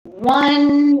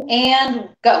one, and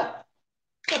go.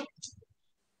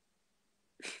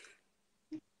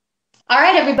 All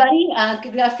right, everybody,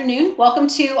 good afternoon. Welcome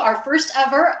to our first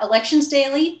ever Elections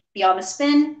Daily Beyond the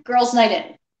Spin Girls Night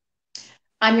In.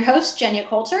 I'm your host, Jenya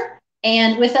Coulter,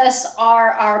 and with us are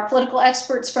our political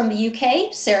experts from the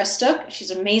UK, Sarah Stook.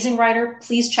 She's an amazing writer.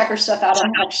 Please check her stuff out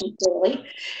on Elections Daily.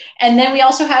 And then we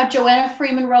also have Joanna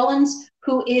Freeman Rowlands,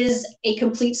 who is a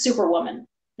complete superwoman.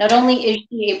 Not only is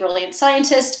she a brilliant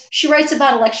scientist, she writes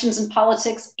about elections and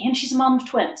politics, and she's a mom of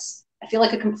twins. I feel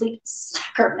like a complete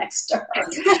slacker next to her.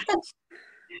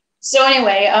 So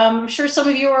anyway, I'm sure some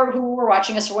of you who were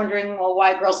watching us are wondering, well,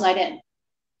 why Girls Night In?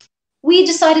 We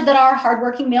decided that our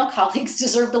hardworking male colleagues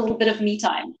deserved a little bit of me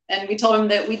time, and we told them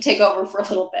that we'd take over for a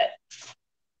little bit.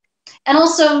 And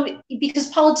also, because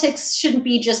politics shouldn't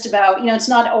be just about, it's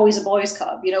not always a boys'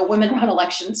 club. Women run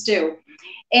elections too.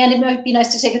 And it might be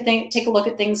nice to take a look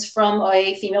at things from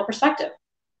a female perspective.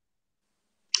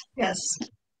 Yes.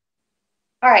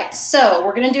 All right, so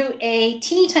we're going to do a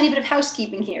teeny tiny bit of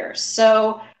housekeeping here.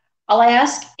 So all I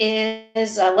ask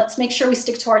is let's make sure we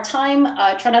stick to our time.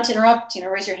 Try not to interrupt,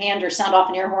 raise your hand or sound off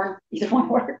an air horn. Either one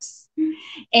works.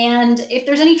 And if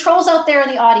there's any trolls out there in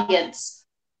the audience,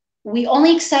 we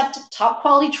only accept top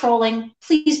quality trolling.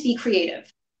 Please be creative.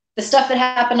 The stuff that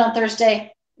happened on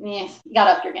Thursday, you got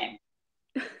up your game.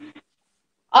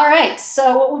 All right,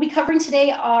 so what we'll be covering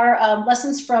today are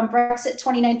lessons from Brexit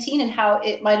 2019 and how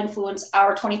it might influence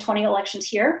our 2020 elections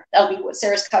here. That'll be what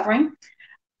Sarah's covering.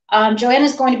 Joanna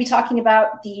is going to be talking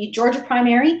about the Georgia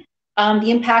primary,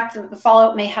 the impact that the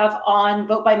fallout may have on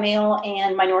vote by mail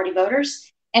and minority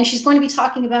voters. And she's going to be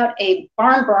talking about a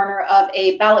barn burner of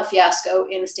a ballot fiasco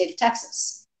in the state of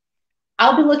Texas.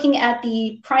 I'll be looking at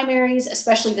the primaries,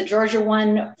 especially the Georgia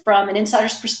one, from an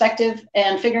insider's perspective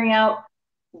and figuring out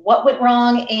what went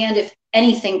wrong and if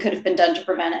anything could have been done to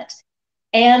prevent it.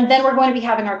 And then we're going to be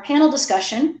having our panel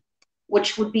discussion,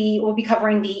 which we'll be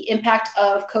covering the impact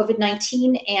of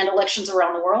COVID-19 and elections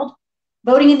around the world,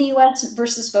 voting in the US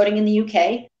versus voting in the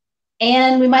UK.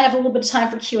 And we might have a little bit of time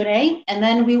for Q&A, and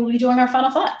then we will be doing our final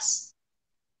thoughts.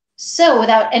 So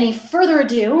without any further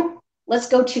ado, let's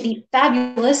go to the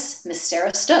fabulous Miss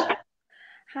Sarah Stook.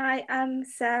 Hi, I'm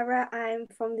Sarah. I'm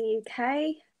from the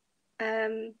UK.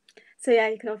 So yeah,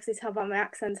 you can obviously tell by my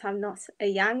accent I'm not a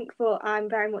Yank, but I'm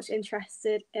very much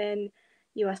interested in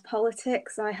US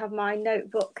politics. I have my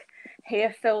notebook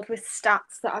here filled with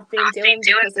stats that I've been doing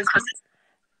because there's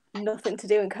nothing to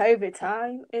do in COVID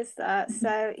time, is there?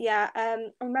 So yeah,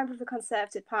 I'm a member of the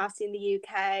Conservative Party in the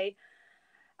UK.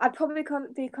 I'd probably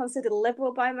be considered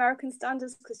liberal by American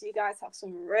standards because you guys have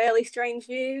some really strange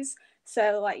views.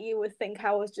 So like you would think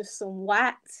I was just some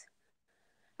wet.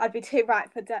 I'd be too right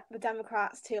for the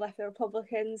Democrats, too left for the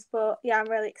Republicans. But yeah, I'm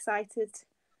really excited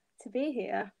to be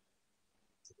here.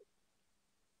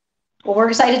 Well, we're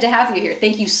excited to have you here.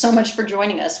 Thank you so much for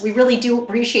joining us. We really do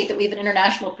appreciate that we have an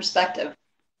international perspective.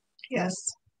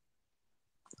 Yes.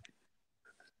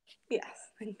 Yes,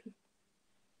 thank you.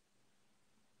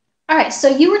 All right, so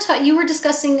you were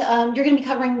discussing, you're going to be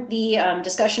covering the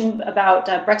discussion about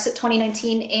Brexit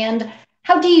 2019, and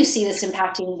how do you see this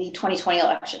impacting the 2020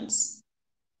 elections?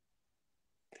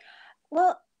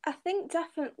 Well, I think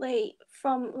definitely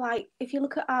from if you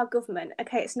look at our government,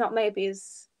 okay, it's not maybe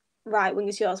as right wing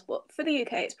as yours, but for the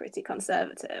UK, it's pretty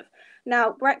conservative.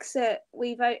 Now, Brexit,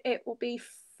 it will be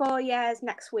 4 years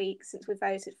next week since we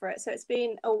voted for it, so it's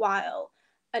been a while.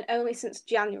 And only since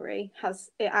January has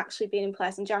it actually been in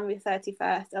place. On January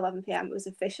 31st, 11 p.m, it was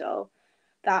official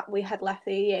that we had left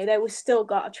the EU. Though we've still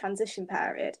got a transition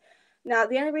period. Now,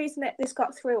 the only reason that this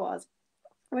got through was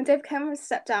when David Cameron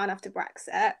stepped down after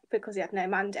Brexit because he had no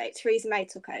mandate, Theresa May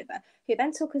took over. He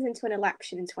then took us into an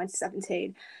election in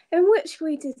 2017, in which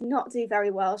we did not do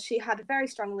very well. She had a very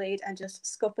strong lead and just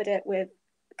scuppered it with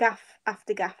gaffe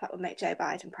after gaffe that would make Joe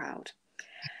Biden proud.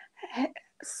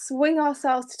 Swing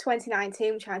ourselves to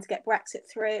 2019, trying to get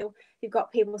Brexit through. You've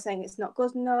got people saying it's not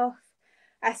good enough.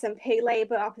 SNP,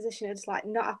 Labour, opposition are just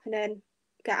not happening.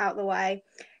 Get out of the way.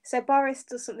 So Boris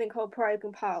does something called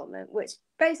prorogue Parliament, which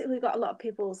basically got a lot of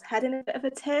people's head in a bit of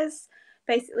a tiz.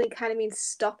 Basically kind of means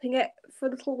stopping it for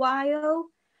a little while.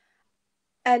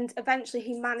 And eventually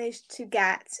he managed to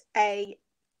get a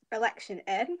election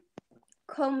in.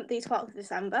 Come the 12th of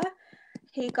December,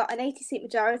 he got an 80-seat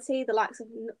majority, the likes of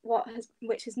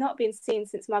which has not been seen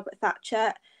since Margaret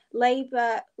Thatcher.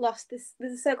 Labour lost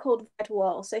there's a so-called red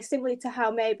wall. So similarly to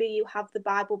how maybe you have the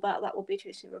Bible Belt that will be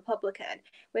traditionally Republican,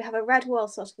 we have a red wall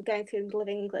sort of going through the middle of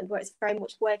England where it's very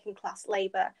much working class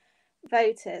Labour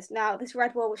voters. Now, this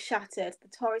red wall was shattered. The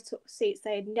Tories took seats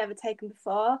they had never taken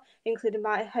before, including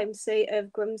my home seat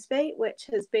of Grimsby, which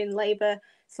has been Labour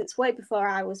since way before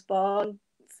I was born,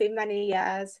 for many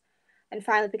years, and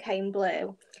finally became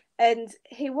blue. And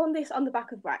he won this on the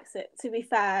back of Brexit. To be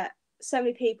fair, so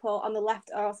many people on the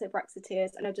left are also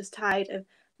Brexiteers and are just tired of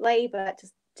Labour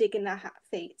just digging their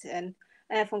feet in,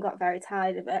 and everyone got very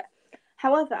tired of it.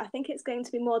 However, I think it's going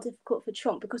to be more difficult for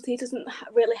Trump because he doesn't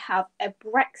really have a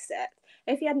Brexit.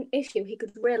 If he had an issue, he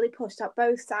could really push that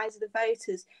both sides of the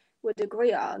voters would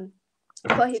agree on.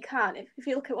 But he can't. If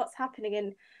you look at what's happening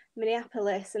in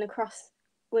Minneapolis and across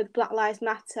with Black Lives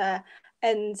Matter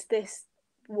and this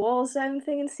war zone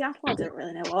thing in Seattle, I don't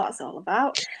really know what that's all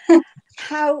about.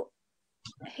 How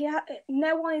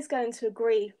no one is going to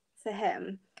agree for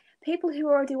him. People who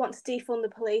already want to defund the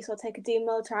police or take a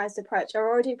demilitarized approach are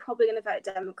already probably going to vote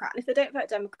Democrat. And if they don't vote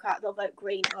Democrat, they'll vote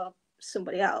Green or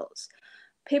somebody else.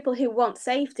 People who want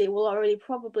safety will already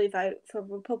probably vote for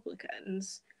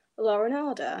Republicans, law and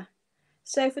order.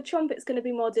 So for Trump, it's going to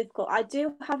be more difficult. I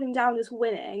do have him down as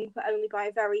winning, but only by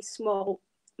a very small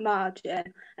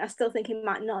margin. I still think he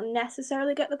might not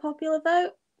necessarily get the popular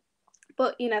vote,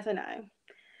 but you never know.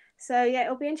 So yeah,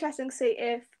 it'll be interesting to see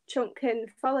if Trump can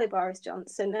follow Boris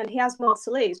Johnson, and he has more to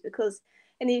lose because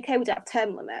in the UK we don't have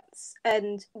term limits,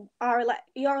 and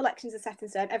your elections are set in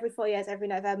stone every 4 years, every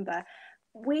November.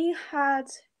 We've had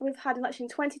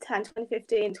elections 2010,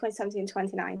 2015, 2017,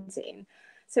 2019.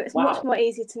 So it's much more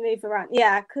easy to move around.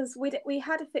 Yeah, because we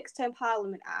had a fixed term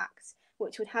Parliament Act,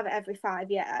 which would have it every 5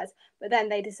 years, but then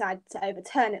they decided to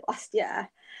overturn it last year.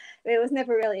 It was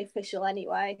never really official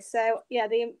anyway. So yeah,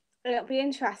 it'll be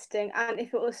interesting, and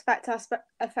if it will affect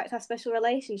our special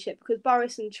relationship, because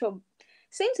Boris and Trump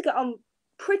seem to get on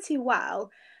pretty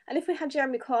well, and if we had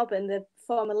Jeremy Corbyn, the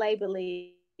former Labour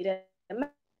leader,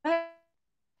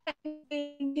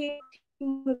 maybe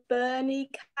a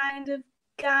Bernie kind of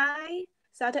guy.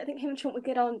 So I don't think him and Trump would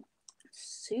get on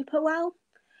super well.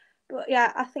 But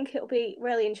yeah, I think it'll be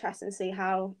really interesting to see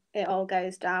how it all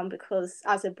goes down, because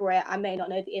as a Brit, I may not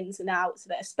know the ins and outs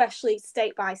of it, especially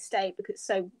state by state, because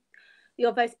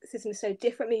your voting system is so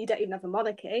different. I mean, you don't even have a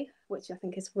monarchy, which I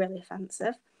think is really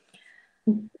offensive.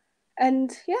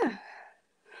 And yeah.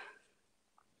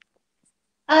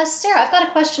 Sarah, I've got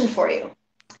a question for you.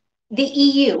 The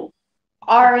EU,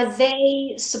 are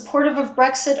they supportive of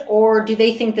Brexit, or do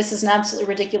they think this is an absolutely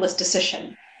ridiculous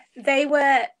decision? They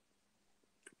were.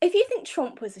 If you think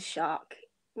Trump was a shark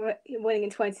winning in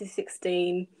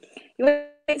 2016, you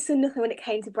went to nothing when it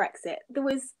came to Brexit.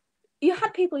 You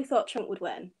had people who thought Trump would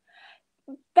win.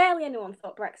 Barely anyone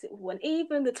thought Brexit would win.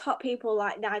 Even the top people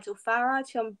like Nigel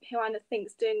Farage, who I think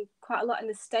is doing quite a lot in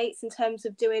the States in terms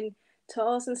of doing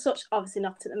tours and such, obviously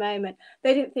not at the moment,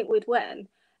 they didn't think we'd win.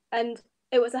 And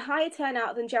it was a higher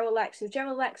turnout than general elections.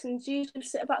 General elections usually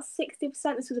sit about 60%,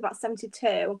 this was about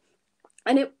 72%.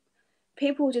 And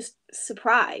people were just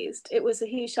surprised. It was a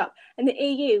huge shock. And the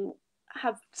EU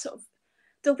have sort of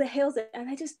dug their heels in, and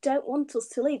they just don't want us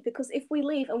to leave, because if we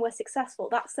leave and we're successful,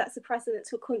 that sets a precedent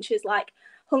to countries like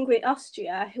Hungary and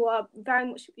Austria, who are very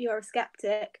much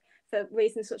Eurosceptic for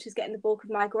reasons such as getting the bulk of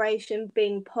migration,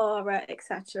 being poorer,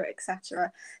 etc.,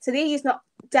 etc. So the EU is not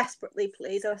desperately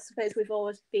pleased. I suppose we've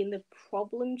always been the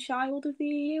problem child of the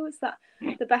EU. Is that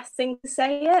the best thing to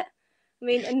say it? I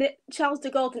mean, and Charles de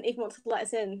Gaulle didn't even want to let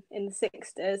us in the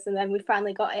 60s, and then we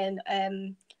finally got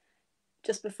in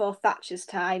just before Thatcher's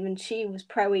time, and she was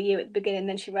pro-EU at the beginning,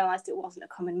 then she realised it wasn't a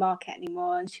common market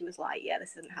anymore, and she was like, yeah,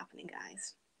 this isn't happening,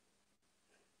 guys.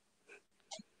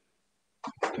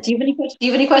 Do you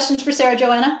have any questions for Sarah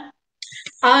Joanna?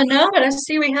 No, but I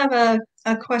see we have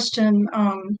a question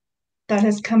that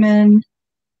has come in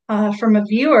from a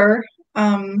viewer.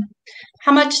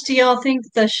 How much do y'all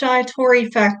think the shy Tory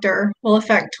factor will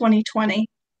affect 2020?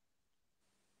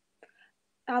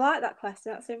 I like that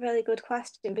question. That's a really good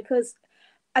question, because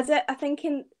I think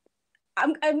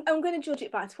I'm going to judge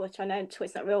it by Twitter. I know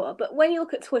Twitter's not real, but when you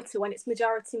look at Twitter, when it's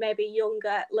majority maybe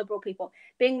younger liberal people,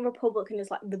 being Republican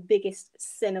is like the biggest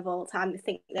sin of all time. They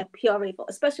think they're pure evil,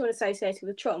 especially when associated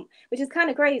with Trump, which is kind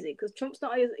of crazy because Trump's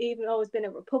not even always been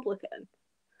a Republican.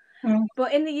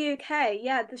 But in the UK,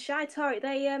 yeah, the shy Tory,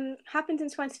 they happened in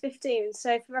 2015.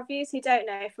 So for our viewers who don't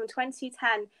know, from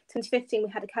 2010 to 2015,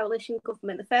 we had a coalition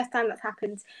government. The first time that's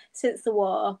happened since the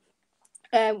war,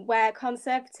 where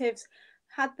Conservatives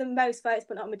had the most votes,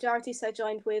 but not a majority, so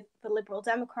joined with the Liberal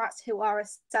Democrats, who are a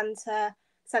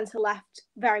centre-left,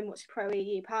 very much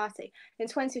pro-EU party. In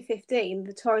 2015,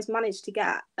 the Tories managed to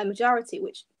get a majority,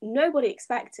 which nobody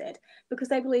expected, because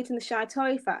they believed in the shy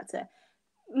Tory factor.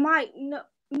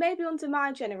 Maybe under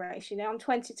my generation, I'm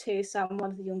 22, so I'm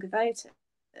one of the younger voters.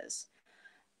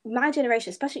 My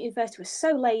generation, especially at university, was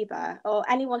so Labour, or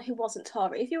anyone who wasn't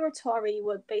Tory. If you were a Tory, you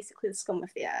were basically the scum of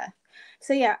the earth.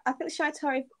 So yeah, I think the shy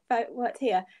Tory vote worked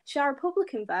here. Shy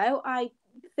Republican vote, I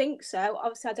think so.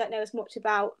 Obviously, I don't know as much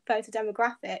about voter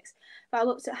demographics, but I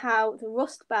looked at how the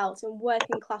Rust Belt and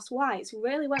working class whites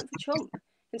really went for Trump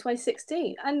in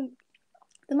 2016, and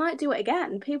they might do it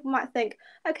again. People might think,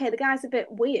 okay, the guy's a bit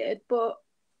weird, but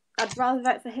I'd rather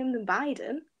vote for him than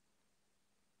Biden.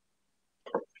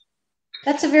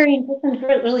 That's a very important,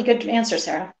 really good answer,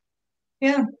 Sarah.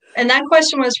 Yeah, and that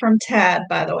question was from Tad,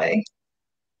 by the way.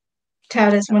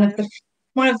 Tad is one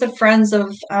of the friends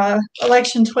of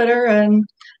Election Twitter and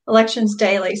Elections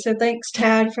Daily. So thanks,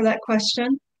 Tad, for that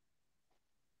question.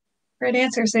 Great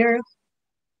answer, Sarah.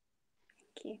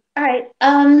 Thank you. All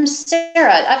right,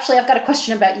 Sarah. Actually, I've got a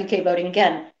question about UK voting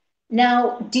again.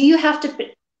 Now, do you have to?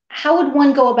 How would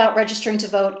one go about registering to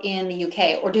vote in the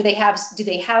UK, or do they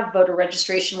have voter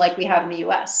registration like we have in the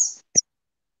US?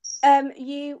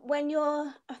 When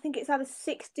you're, I think it's either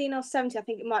 16 or 17, I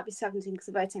think it might be 17 because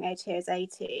the voting age here is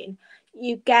 18,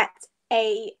 you get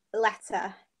a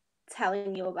letter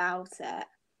telling you about it.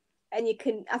 And you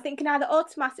can, I think, can either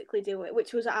automatically do it,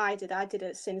 which was what I did it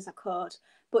as soon as I could,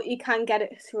 but you can get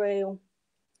it through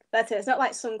letter. It's not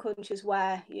like some countries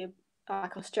where you,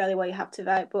 like Australia, where you have to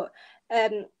vote, but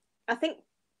I think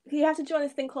you have to join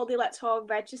this thing called the Electoral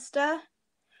Register,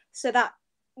 so that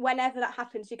whenever that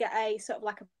happens, you get a sort of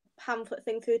like a pamphlet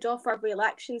thing through the door for every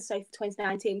election. So for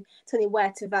 2019, telling you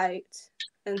where to vote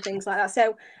and things like that.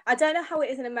 So I don't know how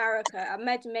it is in America. I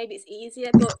imagine maybe it's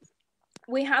easier, but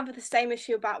we have the same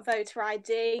issue about voter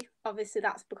ID. Obviously,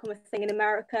 that's become a thing in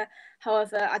America.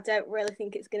 However, I don't really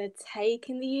think it's going to take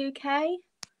in the UK.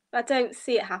 I don't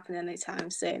see it happening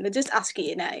anytime soon. They just ask you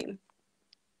your name.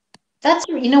 That's,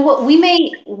 you know what, we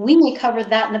may cover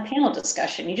that in the panel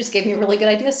discussion. You just gave me a really good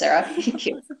idea, Sarah. Thank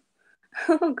you.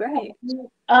 Oh, great.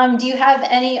 Do you have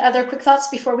any other quick thoughts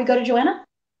before we go to Joanna?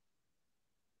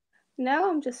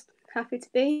 No, I'm just happy to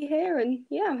be here, and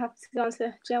yeah, I'm happy to go on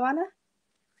to Joanna.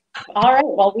 All right,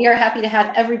 well, we are happy to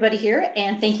have everybody here,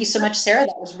 and thank you so much, Sarah.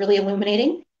 That was really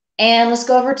illuminating. And let's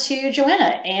go over to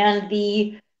Joanna and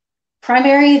the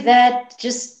primary that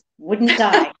just wouldn't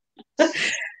die.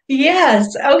 Yes.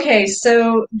 Okay.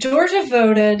 So Georgia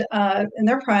voted in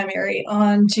their primary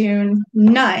on June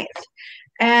 9th.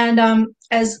 And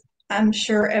as I'm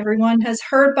sure everyone has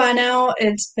heard by now,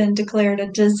 it's been declared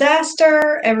a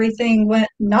disaster. Everything went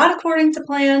not according to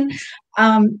plan.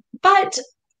 But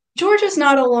Georgia's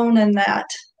not alone in that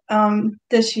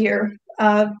this year.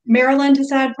 Maryland has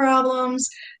had problems.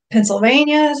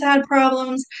 Pennsylvania has had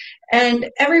problems. And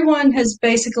everyone has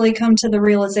basically come to the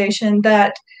realization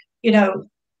that, you know,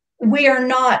 we are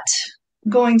not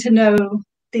going to know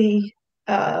the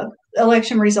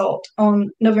election result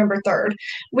on November 3rd.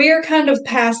 We are kind of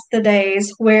past the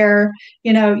days where,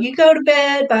 you know, you go to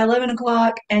bed by 11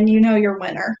 o'clock and you know your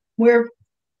winner. We're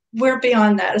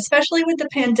beyond that, especially with the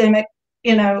pandemic,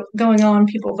 you know, going on,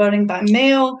 people voting by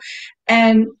mail.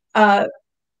 And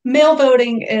mail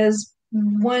voting is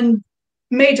one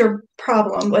major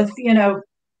problem with, you know,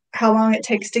 how long it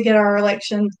takes to get our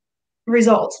election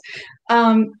results.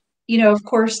 You know, of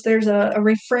course, there's a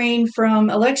refrain from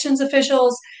elections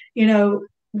officials, you know,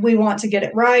 we want to get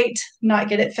it right, not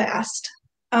get it fast.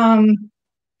 And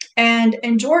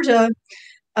in Georgia,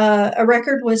 a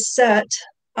record was set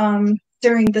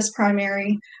during this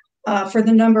primary for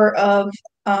the number of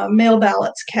mail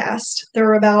ballots cast. There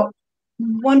were about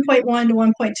 1.1 to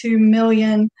 1.2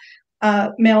 million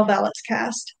mail ballots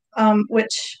cast,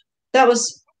 which that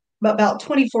was about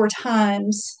 24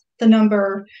 times the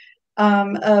number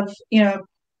of, you know,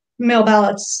 mail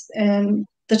ballots in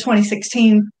the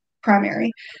 2016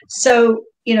 primary. So,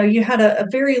 you know, you had a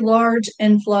very large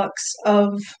influx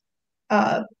of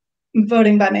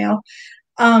voting by mail.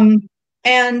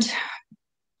 And,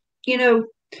 you know,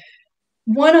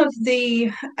 one of the,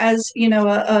 as you know,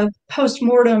 a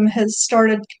post-mortem has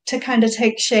started to kind of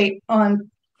take shape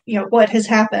on, you know, what has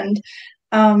happened.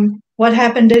 What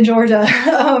happened in Georgia.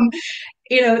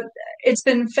 You know, it's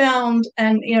been found,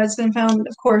 and, you know, it's been found,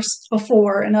 of course,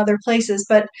 before in other places,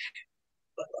 but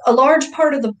a large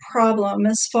part of the problem,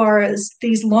 as far as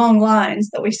these long lines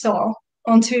that we saw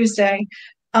on Tuesday,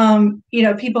 you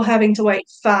know, people having to wait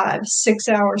 5-6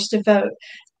 hours to vote,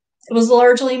 it was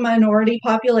largely minority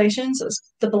populations. It was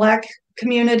the Black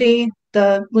community,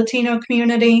 the Latino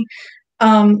community.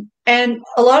 And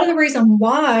a lot of the reason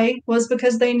why was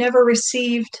because they never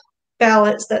received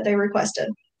ballots that they requested.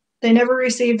 They never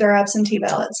received their absentee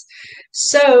ballots.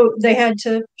 So they had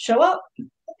to show up,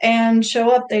 and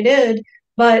show up they did.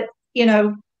 But, you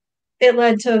know, it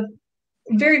led to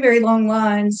very, very long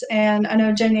lines. And I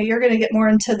know, Jenya, you're going to get more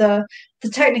into the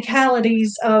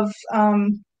technicalities of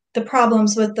the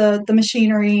problems with the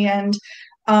machinery. And,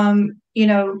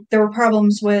 there were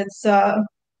problems with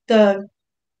the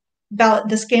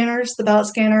ballot scanners,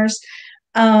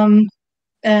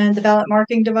 and the ballot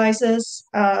marking devices.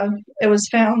 It was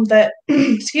found that,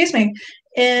 excuse me,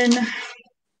 in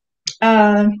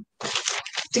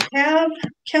DeKalb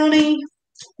County,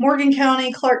 Morgan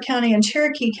County, Clark County, and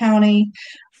Cherokee County,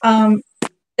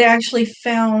 they actually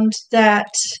found that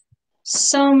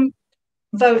some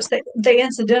votes, that they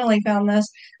incidentally found this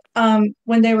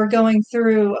when they were going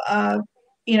through,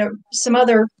 some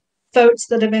other votes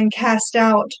that had been cast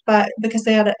out, but because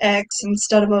they had an X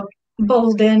instead of a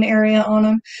bolded in area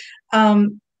on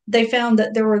them, they found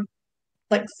that there were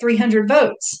like 300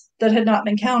 votes that had not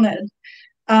been counted.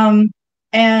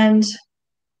 And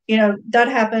that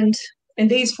happened in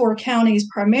these 4 counties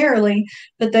primarily,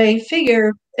 but they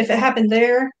figure if it happened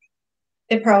there,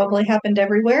 it probably happened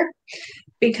everywhere,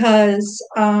 because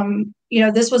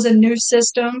this was a new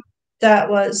system that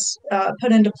was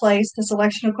put into place. This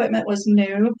election equipment was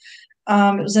new.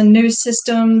 It was a new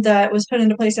system that was put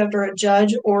into place after a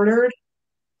judge ordered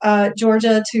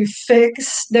Georgia to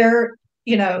fix their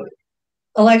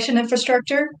election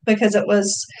infrastructure, because it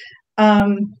was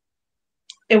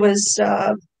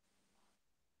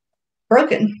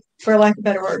broken, for lack of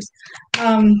better words.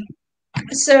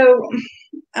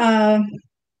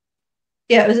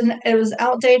 It was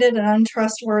outdated and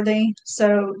untrustworthy.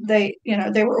 So they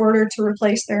were ordered to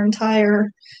replace their entire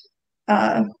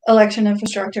election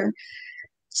infrastructure.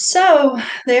 So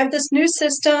they have this new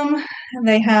system, and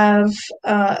they have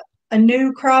a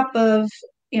new crop of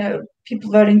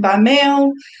people voting by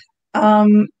mail,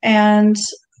 and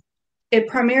it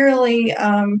primarily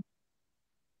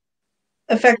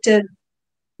affected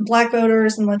Black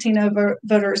voters and Latino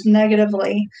voters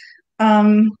negatively,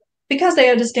 because they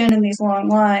had to stand in these long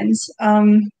lines.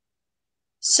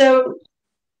 So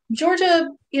Georgia,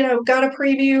 got a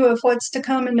preview of what's to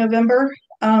come in November.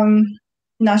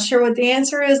 Not sure what the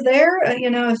answer is there.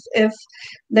 If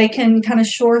they can kind of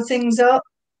shore things up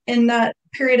in that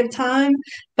period of time.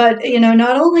 But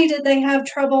not only did they have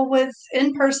trouble with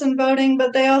in-person voting,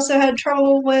 but they also had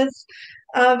trouble with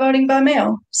voting by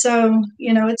mail. So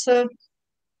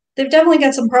they've definitely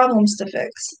got some problems to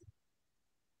fix.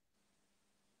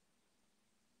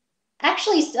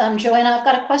 Actually, Joanna, I've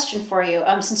got a question for you.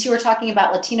 Since you were talking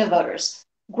about Latino voters,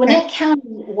 Gwinnett County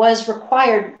was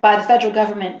required by the federal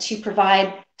government to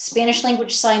provide Spanish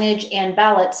language signage and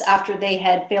ballots after they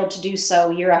had failed to do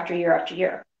so year after year after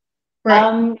year.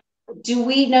 Right. Do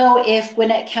we know if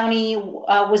Gwinnett County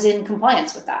was in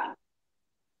compliance with that?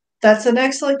 That's an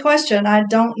excellent question. I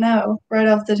don't know right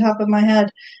off the top of my head.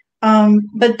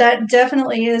 But that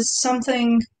definitely is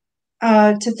something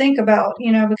to think about,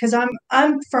 because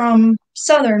I'm from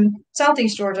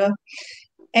southeast Georgia,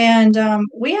 and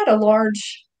we had a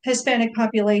large Hispanic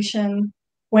population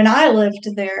when I lived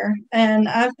there, and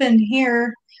I've been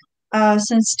here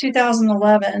since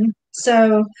 2011.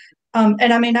 So,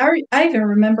 and I mean, I even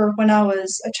remember when I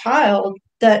was a child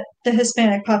that the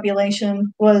Hispanic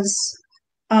population was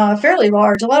fairly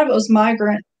large. A lot of it was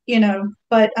migrant,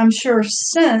 but I'm sure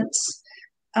since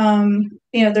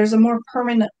there's a more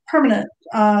permanent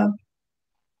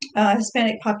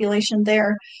Hispanic population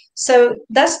there. So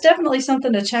that's definitely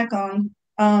something to check on,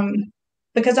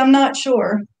 because I'm not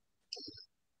sure.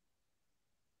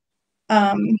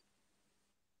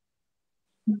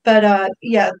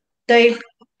 They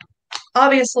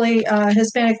obviously,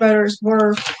 Hispanic voters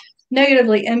were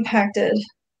negatively impacted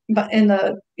by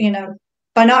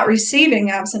not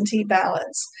receiving absentee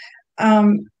ballots.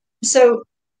 So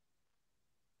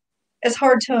it's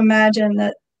hard to imagine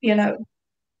that,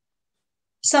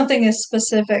 something as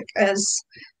specific as,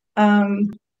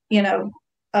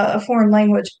 a foreign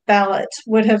language ballot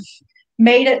would have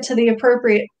made it to the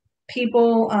appropriate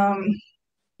people.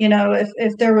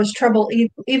 If there was trouble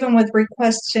even with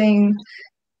requesting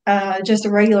just a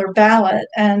regular ballot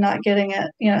and not getting it,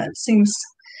 it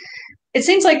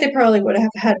seems like they probably would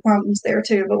have had problems there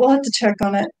too, but we'll have to check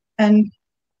on it and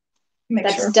make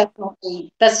sure.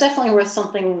 That's definitely worth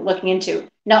something looking into.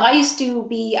 Now, I used to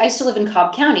live in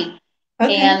Cobb County.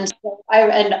 Okay. And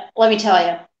let me tell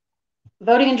you,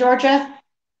 voting in Georgia,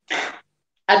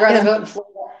 I'd rather vote in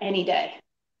Florida any day.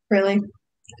 Really?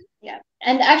 Yeah.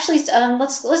 And actually,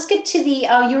 let's get to the.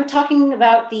 You were talking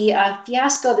about the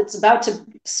fiasco that's about to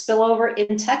spill over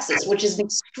in Texas, which is an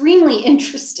extremely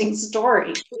interesting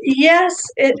story. Yes,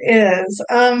 it is.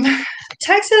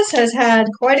 Texas has had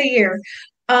quite a year.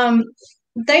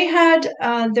 they had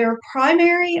their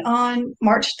primary on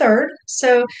March 3rd.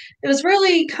 So it was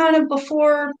really kind of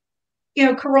before,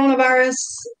 coronavirus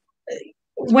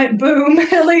went boom,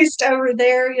 at least over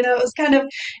there.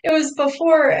 It was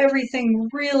before everything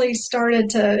really started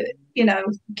to,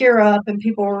 gear up, and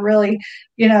people were really,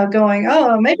 going,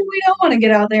 oh, maybe we don't want to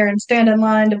get out there and stand in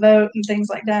line to vote and things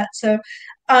like that. So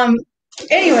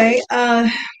anyway, at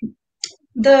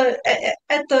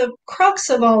the crux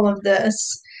of all of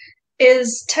this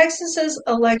is Texas's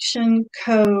election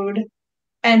code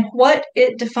and what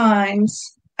it defines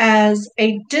as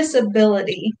a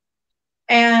disability.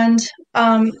 And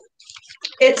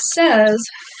it says,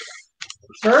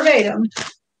 verbatim,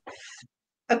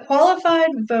 a qualified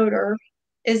voter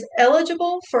is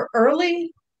eligible for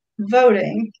early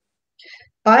voting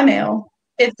by mail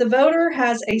if the voter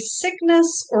has a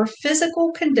sickness or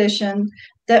physical condition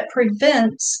that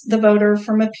prevents the voter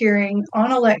from appearing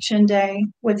on election day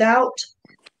without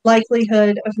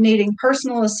likelihood of needing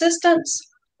personal assistance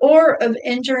or of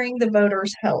injuring the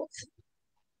voter's health.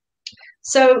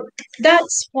 So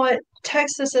that's what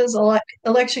Texas's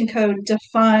election code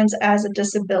defines as a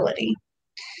disability.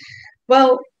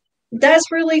 Well,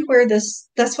 that's really where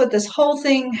that's what this whole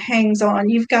thing hangs on.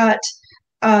 You've got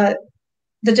the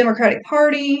Democratic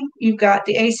Party, you've got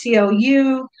the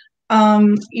ACLU,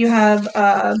 you have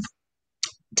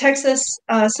Texas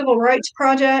Civil Rights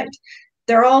Project.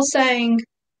 They're all saying,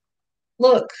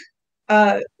 look,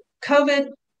 COVID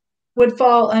would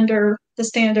fall under the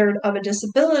standard of a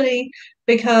disability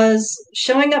because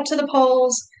showing up to the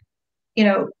polls,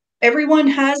 everyone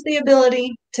has the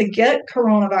ability to get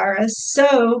coronavirus.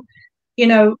 So,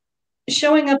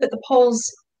 showing up at the polls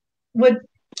would,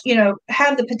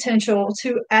 have the potential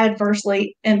to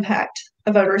adversely impact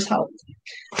a voter's health.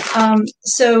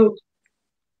 So,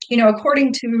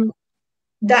 according to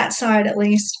that side, at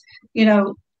least,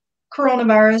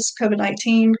 coronavirus,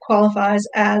 COVID-19 qualifies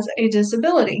as a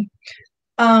disability.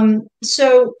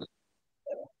 So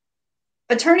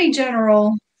Attorney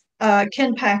General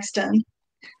Ken Paxton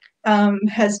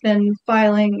has been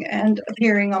filing and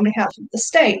appearing on behalf of the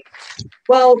state.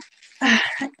 Well,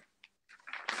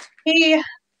 he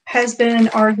has been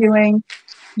arguing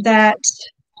that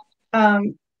a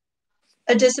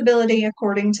disability,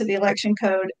 according to the election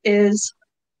code, is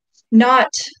not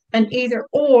an either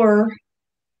or.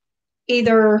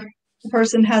 Either the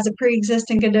person has a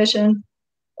pre-existing condition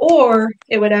or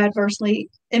it would adversely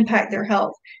impact their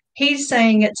health. He's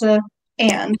saying it's a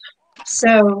and.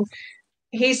 So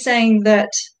he's saying that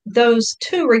those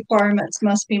two requirements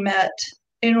must be met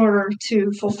in order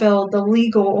to fulfill the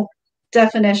legal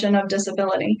definition of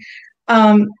disability.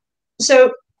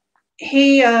 So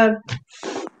he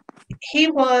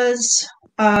was,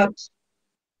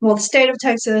 the state of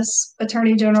Texas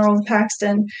Attorney General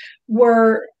Paxton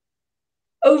were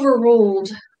overruled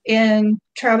in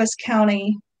Travis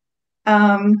County.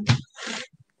 I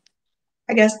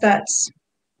guess I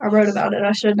wrote about it,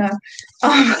 I should know.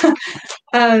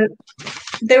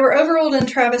 They were overruled in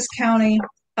Travis County,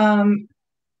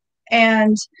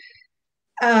 and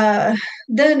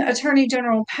then Attorney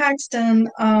General Paxton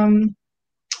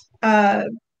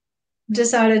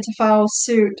decided to file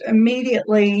suit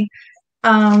immediately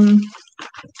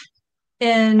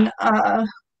in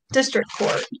district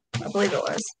court, I believe it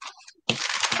was.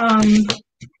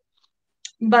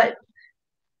 But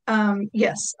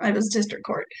yes, it was district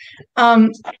court.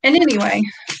 And anyway,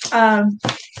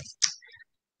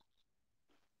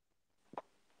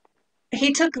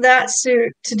 he took that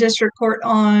suit to district court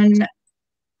on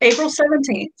April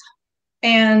 17th,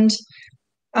 and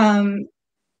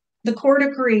the court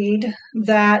agreed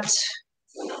that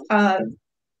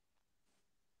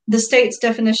the state's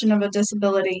definition of a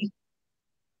disability,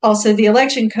 also the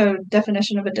election code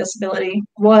definition of a disability,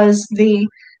 was the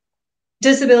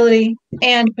disability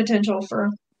and potential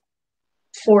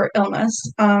for illness,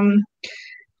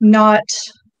 not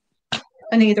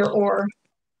an either or,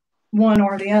 one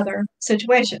or the other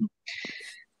situation.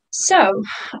 So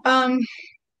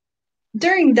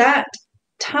during that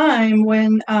time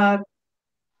when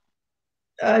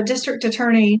District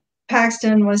Attorney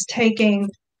Paxton was taking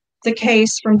the case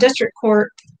from district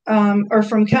court, or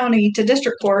from county to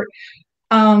district court,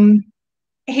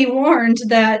 he warned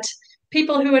that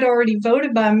people who had already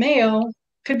voted by mail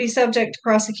could be subject to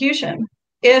prosecution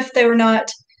if they were not,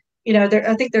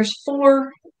 I think there's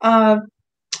 4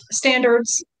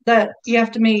 standards that you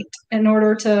have to meet in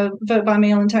order to vote by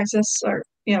mail in Texas, or,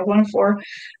 1 of 4.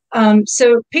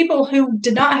 So people who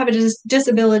did not have a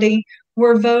disability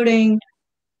were voting,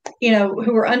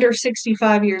 who were under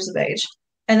 65 years of age.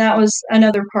 And that was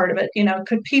another part of it.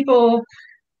 Could people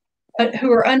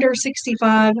who are under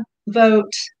 65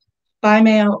 vote by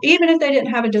mail, even if they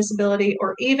didn't have a disability,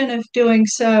 or even if doing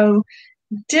so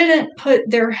didn't put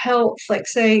their health, like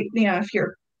say, if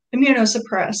you're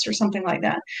immunosuppressed or something like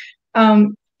that,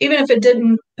 even if it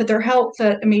didn't put their health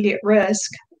at immediate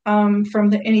risk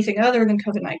from anything other than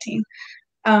COVID-19,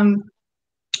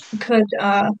 could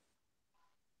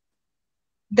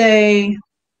they?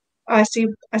 I see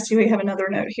we have another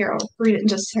note here. I'll read it in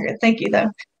just a second. Thank you, though.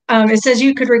 It says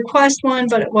you could request one,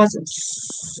 but it wasn't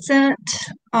sent.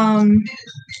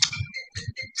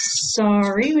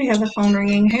 Sorry, we have a phone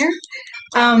ringing here.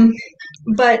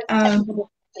 But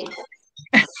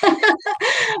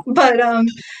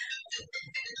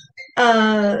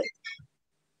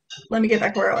let me get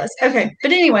back where I was. Okay,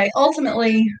 but anyway,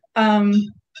 ultimately, the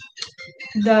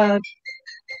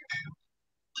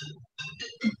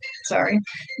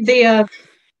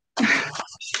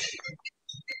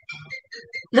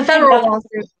federal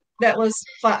lawsuit that was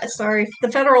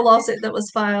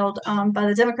filed by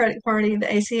the Democratic Party, the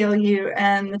ACLU,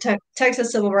 and the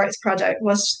Texas Civil Rights Project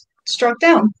was struck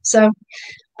down. So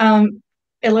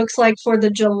it looks like for the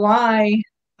July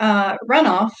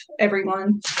runoff,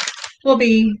 everyone will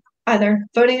be either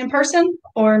voting in person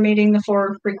or meeting the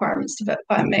 4 requirements to vote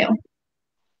by mail.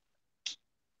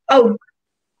 Oh,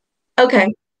 okay.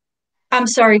 I'm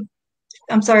sorry.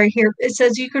 Here it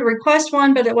says you could request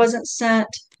one, but it wasn't sent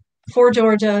for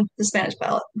Georgia, the Spanish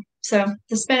ballot. So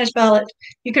the Spanish ballot,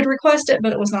 you could request it,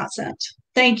 but it was not sent.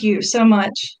 Thank you so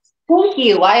much. Thank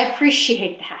you. I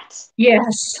appreciate that.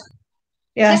 Yes.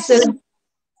 Yeah. Texas,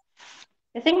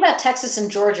 the thing about Texas and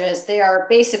Georgia is they are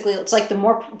basically, it's like the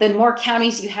more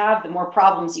counties you have, the more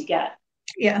problems you get.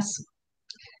 Yes.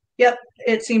 Yep.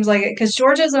 It seems like it, because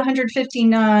Georgia is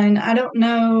 159. I don't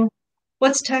know.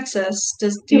 What's Texas? Do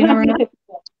you know?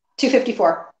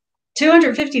 254.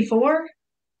 254?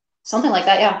 Something like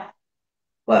that, yeah.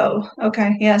 Whoa.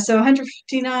 Okay. Yeah. So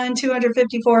 159,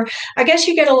 254. I guess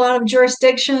you get a lot of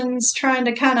jurisdictions trying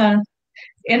to kind of,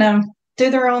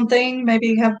 do their own thing,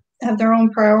 maybe have their own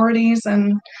priorities,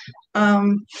 and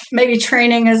maybe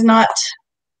training is not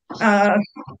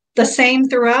the same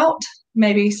throughout.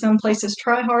 Maybe some places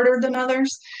try harder than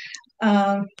others.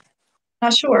 Not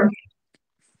sure.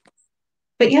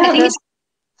 But yeah, it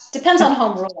depends on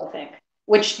home rule, I think,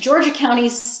 which Georgia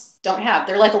counties don't have.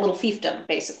 They're like a little fiefdom,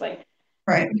 basically.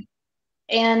 Right.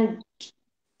 And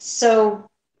so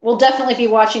we'll definitely be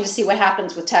watching to see what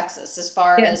happens with Texas as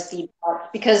far as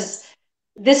because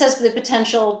this has the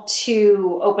potential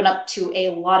to open up to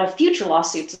a lot of future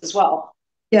lawsuits as well.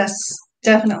 Yes,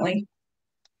 definitely.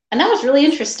 And that was really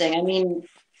interesting. I mean,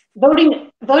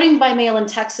 voting by mail in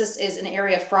Texas is an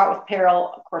area fraught with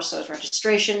peril. Of course, so is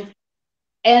registration.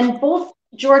 And both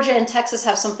Georgia and Texas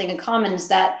have something in common, is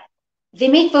that they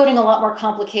make voting a lot more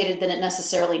complicated than it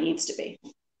necessarily needs to be.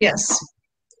 Yes.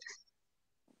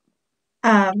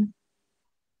 Yeah,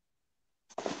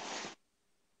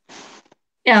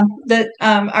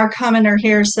 our commenter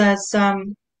here says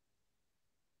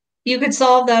you could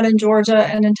solve that in Georgia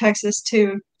and in Texas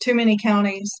too. Too many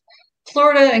counties.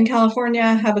 Florida and California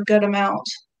have a good amount.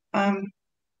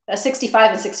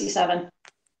 65 and 67.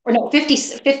 Or no,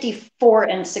 54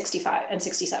 and 65 and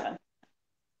 67.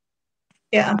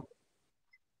 Yeah.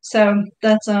 So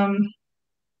that's now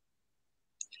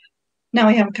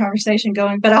we have a conversation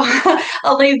going, but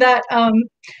I'll leave that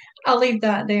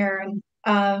there. And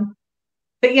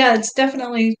but yeah, it's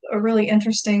definitely a really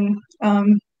interesting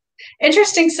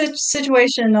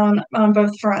situation on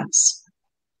both fronts.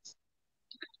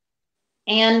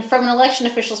 And from an election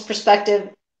official's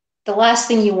perspective, the last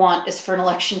thing you want is for an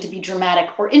election to be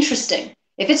dramatic or interesting.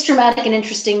 If it's dramatic and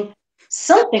interesting,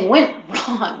 something went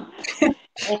wrong.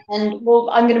 And we're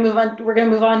going to move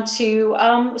on to,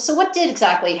 so what did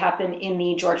exactly happen in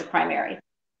the Georgia primary?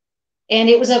 And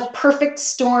it was a perfect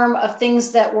storm of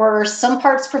things that were some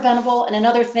parts preventable, and in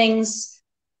other things,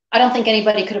 I don't think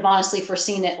anybody could have honestly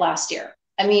foreseen it last year.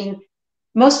 I mean,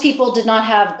 most people did not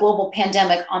have global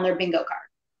pandemic on their bingo card.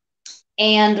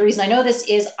 And the reason I know this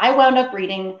is I wound up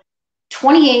reading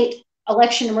 28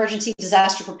 election emergency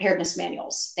disaster preparedness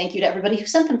manuals. Thank you to everybody who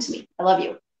sent them to me. I love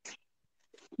you.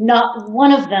 Not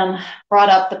one of them brought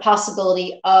up the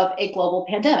possibility of a global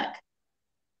pandemic.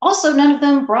 Also, none of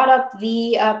them brought up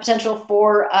the potential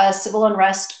for civil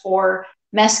unrest or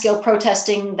mass scale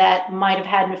protesting that might have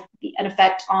had an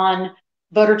effect on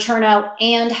voter turnout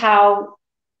and how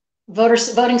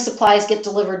voting supplies get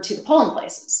delivered to the polling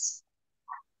places.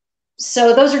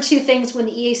 So those are two things when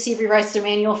the EAC rewrites their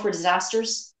manual for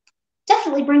disasters,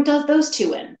 definitely bring those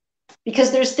two in,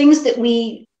 because there's things that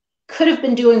we could have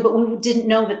been doing, but we didn't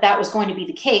know that that was going to be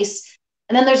the case.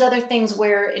 And then there's other things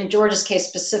where, in Georgia's case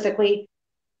specifically,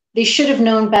 they should have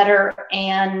known better,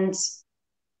 and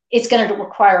it's going to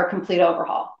require a complete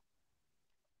overhaul.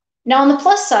 Now, on the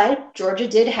plus side, Georgia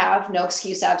did have no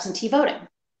excuse absentee voting.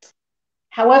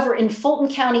 However, in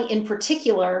Fulton County in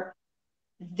particular,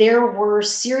 there were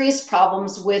serious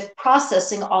problems with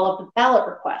processing all of the ballot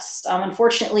requests.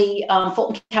 Unfortunately,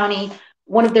 Fulton County,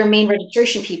 one of their main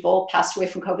registration people passed away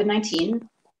from COVID-19,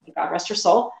 God rest her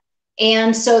soul.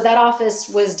 And so that office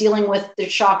was dealing with the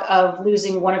shock of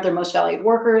losing one of their most valued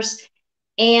workers.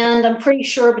 And I'm pretty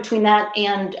sure between that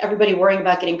and everybody worrying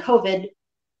about getting COVID,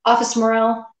 office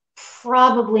morale,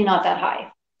 probably not that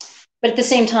high. But at the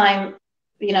same time,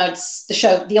 you know, it's the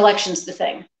show, the election's the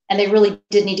thing. And they really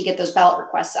did need to get those ballot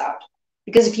requests out.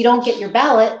 Because if you don't get your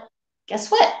ballot, guess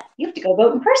what? You have to go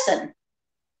vote in person.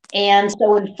 And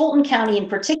so in Fulton County in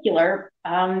particular,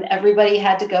 everybody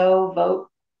had to go vote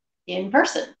in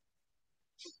person.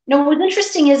 Now, what's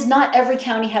interesting is not every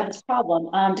county had this problem.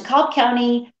 DeKalb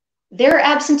County, their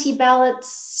absentee ballots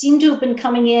seem to have been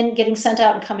coming in, getting sent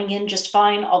out and coming in just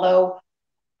fine, although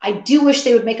I do wish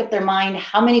they would make up their mind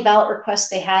how many ballot requests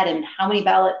they had and how many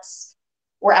ballots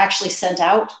were actually sent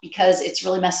out, because it's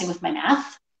really messing with my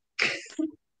math.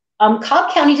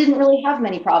 Cobb County didn't really have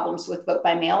many problems with vote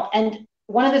by mail. And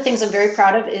one of the things I'm very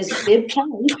proud of is Bibb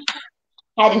County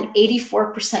had an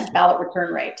 84% ballot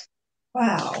return rate.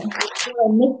 Wow. For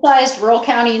a mid-sized rural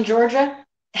county in Georgia,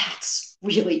 that's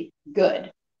really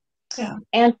good. Yeah.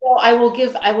 And so I will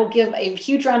give a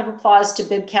huge round of applause to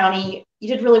Bibb County. You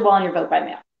did really well on your vote by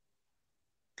mail.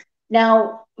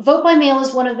 Now, vote by mail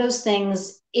is one of those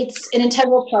things, it's an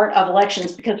integral part of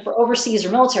elections, because for overseas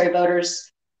or military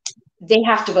voters, they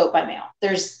have to vote by mail.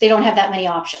 They don't have that many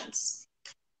options.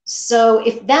 So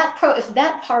if that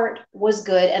part was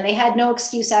good and they had no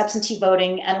excuse absentee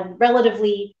voting and a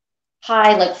relatively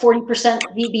high, like 40%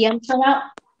 VBM turnout,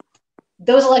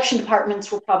 those election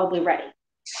departments were probably ready.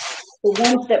 The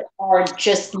ones that are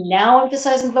just now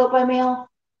emphasizing vote by mail,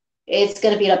 it's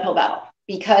going to be an uphill battle,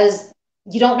 because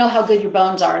you don't know how good your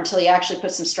bones are until you actually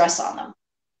put some stress on them.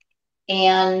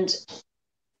 And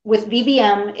with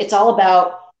VBM, it's all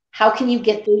about how can you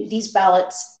get these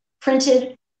ballots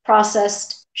printed,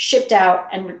 processed, shipped out,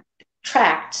 and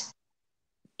tracked,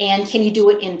 and can you do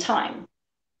it in time?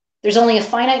 There's only a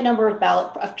finite number of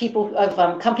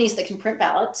companies that can print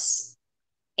ballots,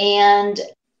 and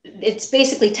it's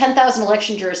basically 10,000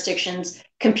 election jurisdictions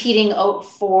competing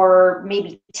for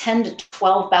maybe 10 to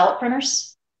 12 ballot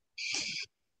printers.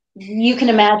 You can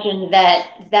imagine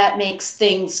that makes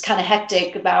things kind of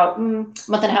hectic about a month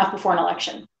and a half before an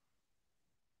election.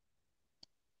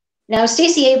 Now,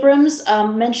 Stacey Abrams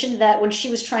mentioned that when she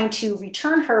was trying to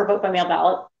return her vote by mail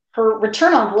ballot, her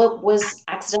return envelope was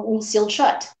accidentally sealed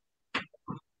shut.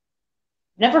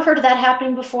 Never heard of that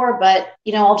happening before, but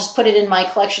you know, I'll just put it in my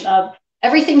collection of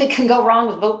everything that can go wrong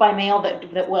with vote by mail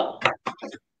that will.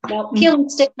 Now, peel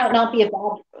and stick might not be a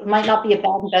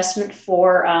bad investment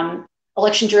for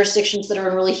election jurisdictions that are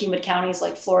in really humid counties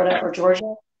like Florida or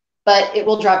Georgia, but it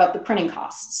will drive up the printing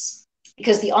costs,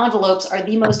 because the envelopes are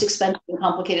the most expensive and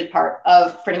complicated part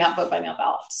of printing out vote by mail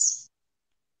ballots.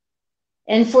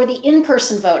 And for the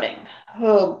in-person voting,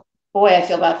 oh boy, I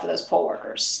feel bad for those poll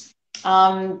workers.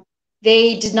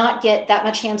 They did not get that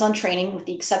much hands-on training, with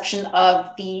the exception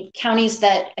of the counties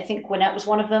that, I think Gwinnett was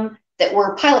one of them, that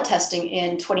were pilot testing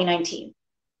in 2019.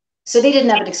 So they didn't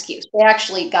have an excuse. They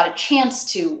actually got a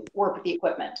chance to work with the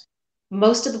equipment.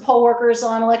 Most of the poll workers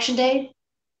on election day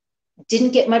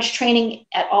didn't get much training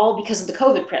at all because of the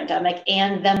COVID pandemic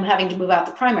and them having to move out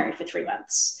the primary for 3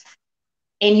 months.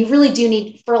 And you really do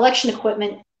need, for election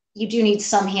equipment, you do need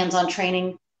some hands-on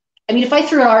training. I mean, if I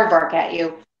threw an aardvark at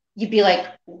you, you'd be like,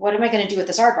 what am I going to do with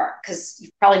this aardvark? Because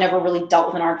you've probably never really dealt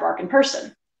with an aardvark in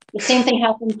person. The same thing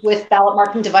happens with ballot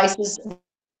marking devices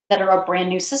that are a brand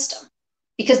new system,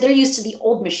 because they're used to the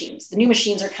old machines. The new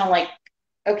machines are kind of like,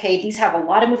 okay, these have a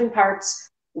lot of moving parts.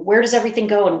 Where does everything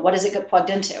go and what does it get plugged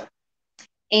into?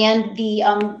 And the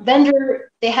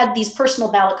vendor, they had these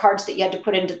personal ballot cards that you had to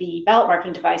put into the ballot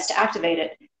marking device to activate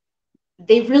it.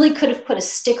 They really could have put a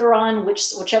sticker on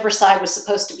whichever side was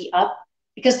supposed to be up,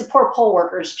 because the poor poll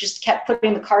workers just kept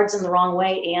putting the cards in the wrong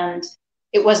way and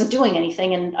it wasn't doing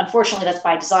anything. And unfortunately, that's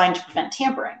by design to prevent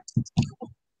tampering.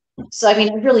 So, I mean,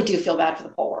 I really do feel bad for the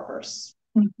poll workers.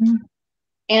 Mm-hmm.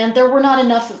 And there were not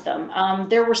enough of them.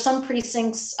 There were some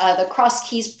precincts, the Cross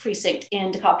Keys precinct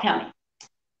in DeKalb County.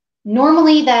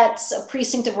 Normally, that's a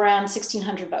precinct of around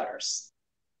 1,600 voters.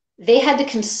 They had to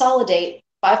consolidate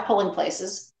 5 polling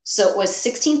places, so it was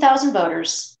 16,000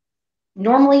 voters.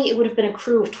 Normally, it would have been a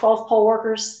crew of 12 poll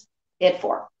workers. They had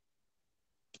 4.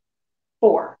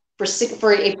 4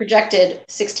 for a projected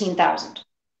 16,000.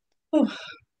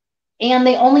 And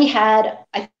they only had,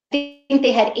 I think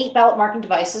they had 8 ballot marking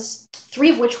devices,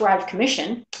 3 of which were out of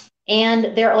commission,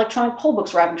 and their electronic poll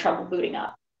books were having trouble booting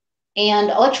up. And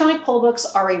electronic poll books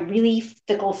are a really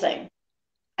fickle thing.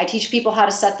 I teach people how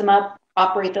to set them up,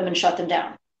 operate them, and shut them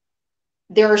down.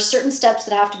 There are certain steps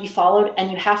that have to be followed,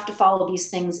 and you have to follow these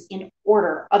things in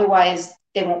order. Otherwise,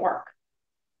 they won't work.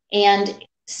 And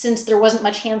since there wasn't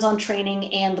much hands-on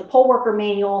training and the poll worker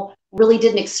manual really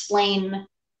didn't explain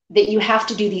that you have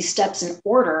to do these steps in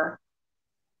order,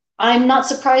 I'm not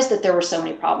surprised that there were so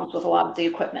many problems with a lot of the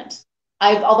equipment.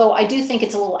 Although I do think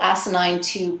it's a little asinine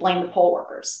to blame the poll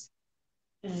workers.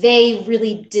 They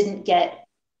really didn't get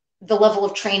the level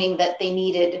of training that they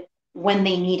needed when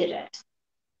they needed it.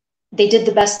 They did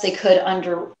the best they could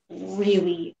under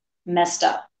really messed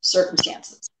up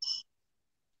circumstances.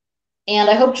 And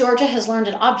I hope Georgia has learned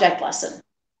an object lesson.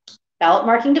 Ballot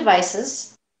marking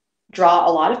devices draw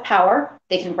a lot of power.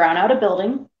 They can brown out a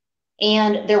building,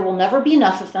 and there will never be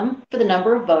enough of them for the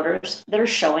number of voters that are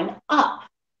showing up.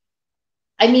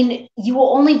 I mean, you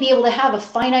will only be able to have a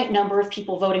finite number of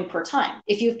people voting per time.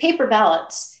 If you have paper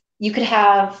ballots, you could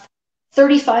have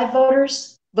 35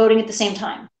 voters voting at the same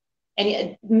time.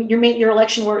 And your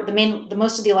election work,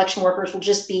 most of the election workers will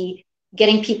just be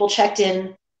getting people checked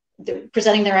in,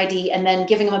 presenting their ID, and then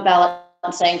giving them a ballot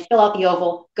and saying, fill out the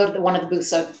oval, go to one of the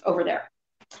booths over there.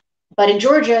 But in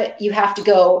Georgia, you have to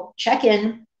go check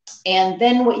in, and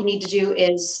then what you need to do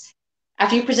is,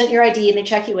 after you present your ID and they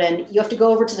check you in, you have to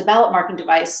go over to the ballot marking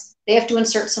device. They have to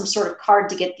insert some sort of card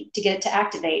to get it to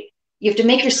activate. You have to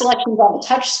make your selections on the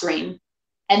touch screen.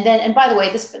 And then, and by the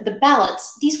way, the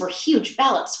ballots, these were huge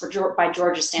ballots by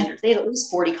Georgia standards. They had at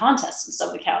least 40 contests in some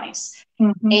of the counties.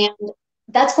 Mm-hmm. And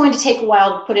that's going to take a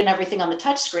while to put in everything on the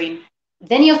touch screen.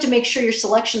 Then you have to make sure your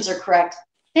selections are correct.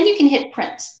 Then you can hit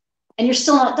print, and you're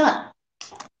still not done.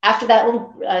 After that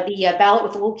the ballot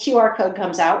with the little QR code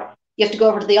comes out, you have to go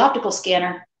over to the optical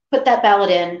scanner, put that ballot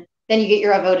in, then you get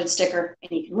your I voted sticker,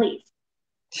 and you can leave.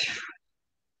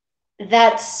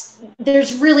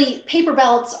 There's really, paper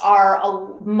ballots are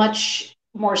a much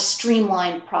more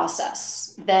streamlined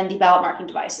process than the ballot marking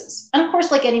devices. And of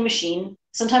course, like any machine,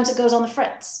 sometimes it goes on the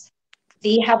fritz.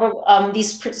 These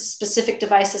specific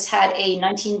devices had a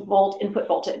 19-volt input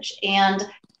voltage, and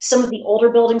some of the older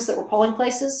buildings that were polling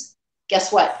places,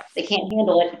 guess what? They can't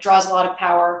handle it. It draws a lot of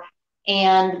power,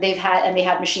 and they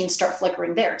had machines start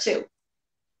flickering there too.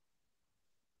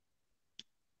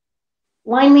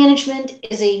 Line management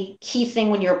is a key thing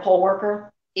when you're a poll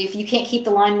worker. If you can't keep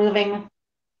the line moving,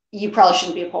 you probably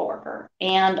shouldn't be a poll worker.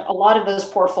 And a lot of those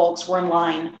poor folks were in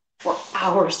line for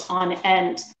hours on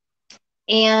end.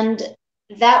 And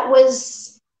that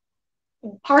was,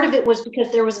 part of it was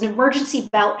because there was an emergency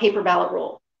paper ballot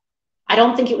rule. I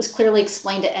don't think it was clearly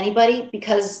explained to anybody,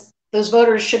 because those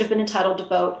voters should have been entitled to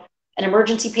vote an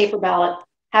emergency paper ballot,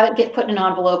 have it get put in an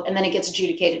envelope, and then it gets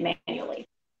adjudicated manually.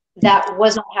 That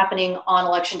was not happening on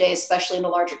election day, especially in the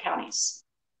larger counties.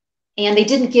 And they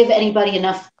didn't give anybody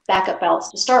enough backup ballots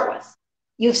to start with.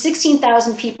 You have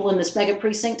 16,000 people in this mega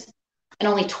precinct and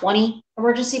only 20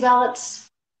 emergency ballots.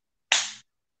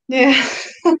 Yeah.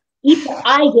 Even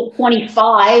I get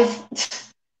 25.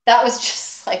 That was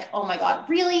just like, oh my God,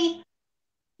 really?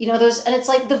 You know, and it's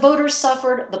like the voters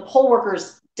suffered, the poll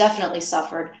workers definitely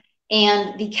suffered,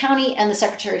 and the county and the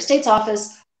Secretary of State's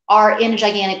office are in a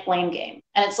gigantic blame game.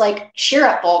 And it's like, cheer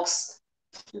up, folks.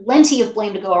 Plenty of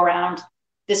blame to go around.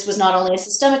 This was not only a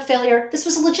systemic failure, this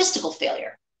was a logistical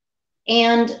failure.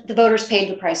 And the voters paid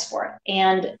the price for it.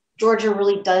 And Georgia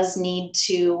really does need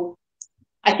to,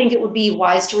 I think it would be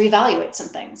wise to reevaluate some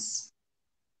things.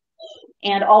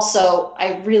 And also,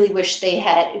 I really wish they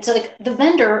had, it's like the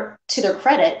vendor, to their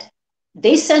credit,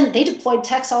 they deployed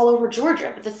techs all over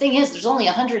Georgia. But the thing is, there's only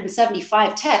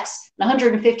 175 techs in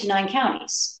 159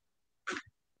 counties.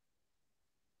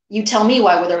 You tell me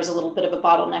why there was a little bit of a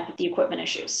bottleneck with the equipment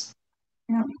issues.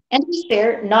 Yeah. And to be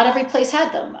fair, not every place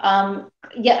had them.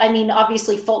 Yeah, I mean,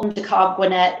 obviously Fulton, DeKalb,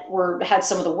 Gwinnett had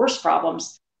some of the worst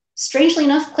problems. Strangely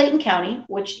enough, Clayton County,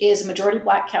 which is a majority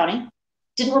Black county,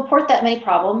 didn't report that many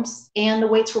problems, and the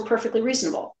waits were perfectly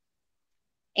reasonable.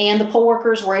 And the poll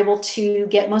workers were able to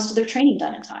get most of their training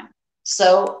done in time.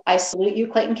 So I salute you,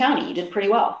 Clayton County. You did pretty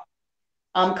well.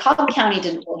 Cobb County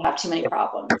didn't really have too many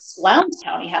problems. Lowndes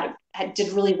County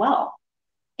did really well.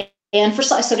 And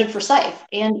so did Forsyth.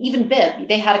 And even Bibb,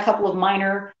 they had a couple of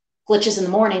minor glitches in the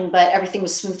morning, but everything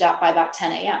was smoothed out by about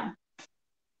 10 a.m.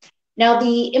 Now,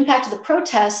 the impact of the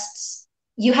protests,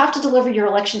 you have to deliver your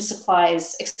election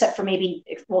supplies, except for maybe,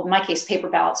 well, in my case, paper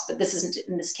ballots, but this isn't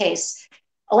in this case.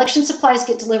 Election supplies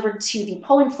get delivered to the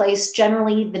polling place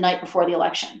generally the night before the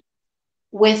election.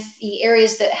 with the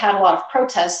areas that had a lot of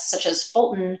protests, such as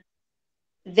Fulton,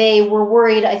 they were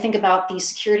worried, I think, about the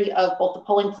security of both the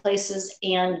polling places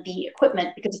and the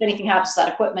equipment, because if anything happens to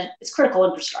that equipment, it's critical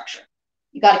infrastructure.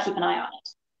 You got to keep an eye on it.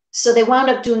 So they wound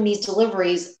up doing these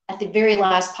deliveries at the very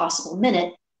last possible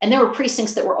minute, and there were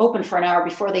precincts that were open for an hour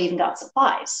before they even got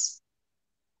supplies.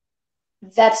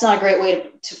 That's not a great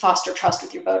way to foster trust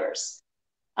with your voters.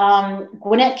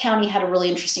 Gwinnett County had a really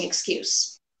interesting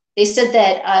excuse. They said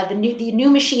that the new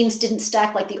machines didn't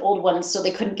stack like the old ones, so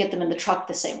they couldn't get them in the truck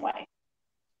the same way.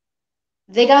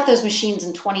 They got those machines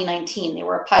in 2019. They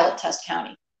were a pilot test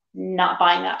county. Not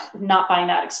buying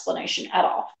that explanation at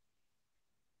all.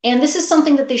 And this is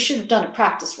something that they should have done a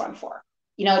practice run for.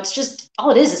 You know, it's just,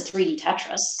 all it is 3D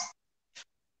Tetris.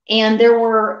 And there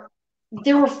were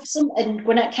some, and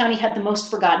Gwinnett County had the most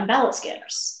forgotten ballot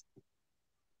scanners.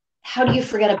 How do you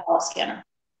forget a ballot scanner?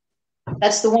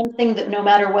 That's the one thing that no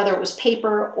matter whether it was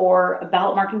paper or a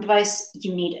ballot marking device,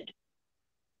 you needed.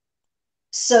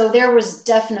 So there was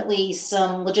definitely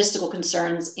some logistical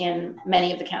concerns in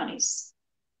many of the counties.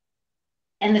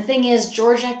 And the thing is,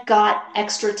 Georgia got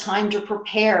extra time to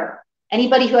prepare.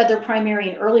 Anybody who had their primary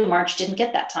in early March didn't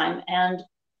get that time, and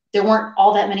there weren't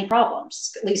all that many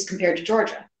problems, at least compared to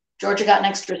Georgia. Georgia got an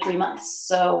extra 3 months.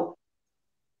 So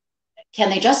can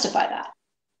they justify that?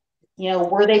 You know,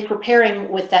 were they preparing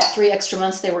with that 3 extra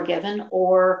months they were given,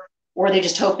 or were they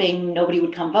just hoping nobody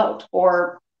would come vote,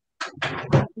 or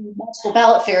multiple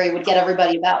ballot fairy would get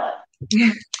everybody a ballot?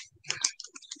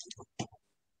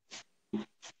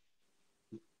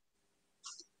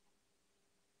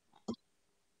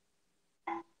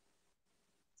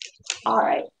 All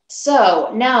right,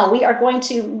 so now we are going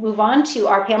to move on to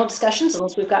our panel discussions,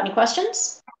 unless we've got any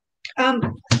questions.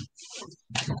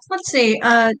 Let's see.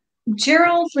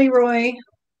 Gerald Leroy.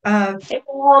 Hey,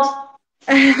 Gerald.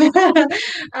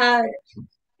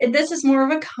 This is more of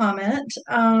a comment,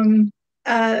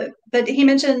 but he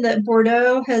mentioned that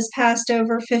Bordeaux has passed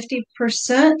over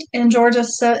 50% in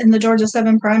the Georgia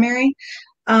 7 primary.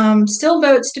 Still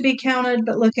votes to be counted,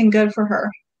 but looking good for her.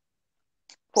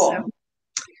 Cool. So,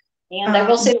 and I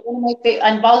will say,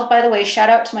 and by the way, shout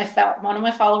out to one of my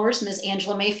followers, Ms.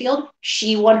 Angela Mayfield.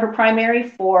 She won her primary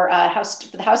for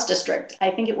the House district.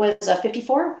 I think it was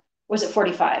 54. Or was it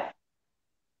 45?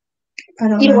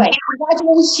 Either way,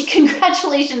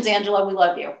 congratulations, Angela. We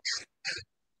love you.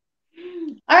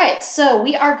 All right, so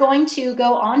we are going to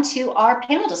go on to our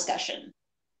panel discussion.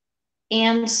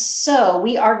 And so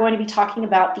we are going to be talking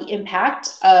about the impact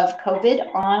of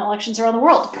COVID on elections around the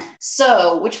world.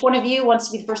 So which one of you wants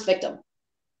to be the first victim?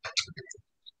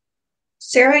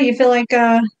 Sarah, you feel like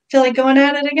going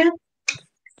at it again?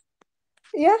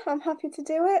 Yeah, I'm happy to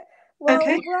do it. Well,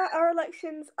 okay. Our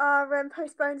elections are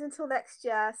postponed until next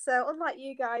year. So unlike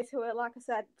you guys who are, like I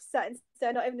said, set in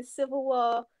stone, not even a civil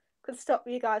war could stop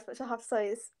you guys, which I have to say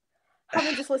is,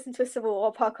 having just listened to a Civil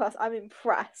War podcast, I'm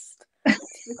impressed, to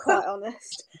be quite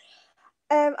honest.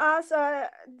 As done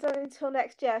until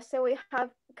next year, so we have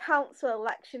council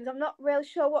elections. I'm not really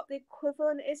sure what the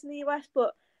equivalent is in the US,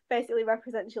 but basically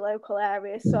represents your local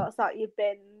area, so it's like your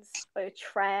bins or your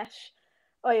trash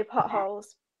or your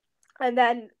potholes. And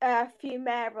then a few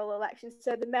mayoral elections.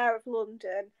 So the Mayor of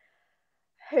London,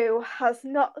 who has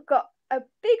not got a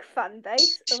big fan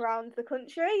base around the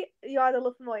country. You either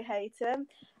love him or you hate him.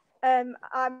 I'm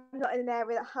not in an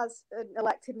area that has an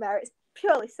elected mayor. It's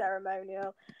purely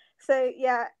ceremonial. So,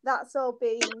 yeah, that's all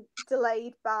been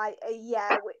delayed by a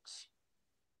year, which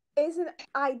isn't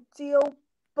ideal,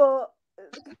 but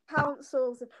the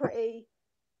councils are pretty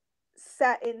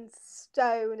set in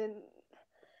stone, and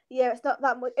yeah, it's not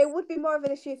that much. It would be more of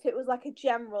an issue if it was like a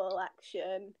general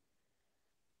election,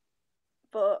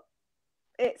 but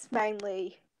it's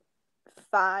mainly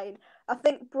fine. I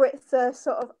think Brits are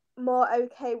sort of more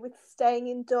okay with staying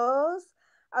indoors.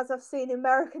 As I've seen,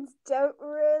 Americans don't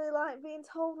really like being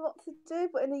told what to do,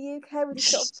 but in the UK we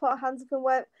just sort of put our hands up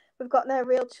and we've got no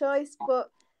real choice. But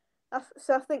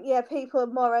so I think, yeah, people are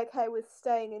more okay with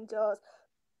staying indoors.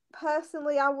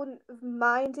 Personally, I wouldn't have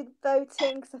minded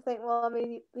voting because I think, well, I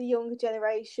mean, the younger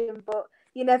generation, but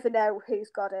you never know who's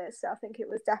got it. So I think it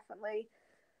was definitely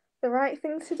the right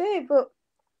thing to do. But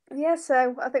yeah,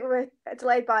 so I think we're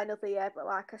delayed by another year. But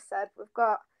like I said, we've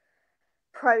got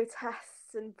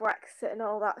protests and Brexit and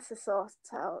all that to sort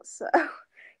out. So it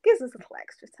gives us a little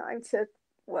extra time to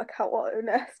work out what on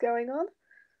earth's going on.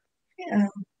 Yeah.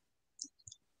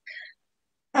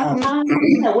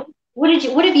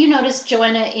 What have you noticed,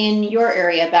 Joanna, in your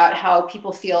area about how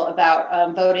people feel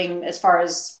about voting? As far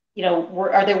as, you know,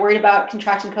 are they worried about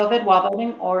contracting COVID while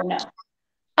voting or no?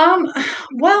 Um,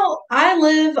 well, I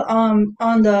live on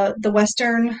the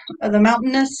western, the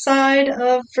mountainous side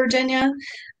of Virginia.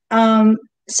 Um,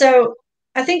 so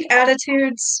I think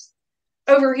attitudes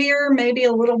over here may be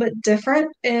a little bit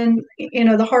different in,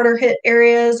 the harder hit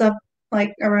areas up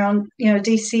like around,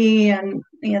 DC and,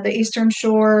 the Eastern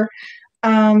Shore.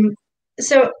 Um,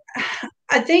 so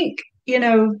I think,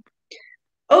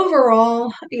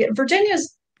 overall,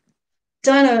 Virginia's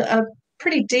done a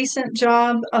pretty decent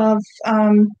job of,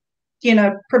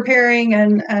 preparing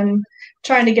and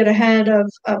trying to get ahead of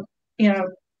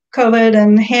COVID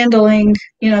and handling,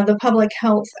 the public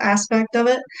health aspect of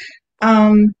it.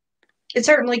 Um, it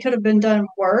certainly could have been done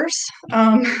worse.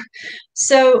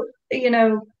 So,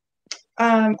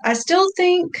 I still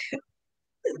think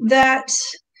that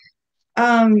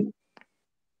um,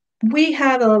 we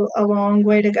have a long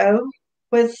way to go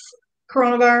with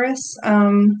coronavirus.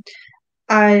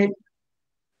 I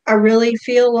I really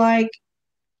feel like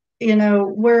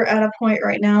we're at a point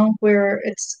right now where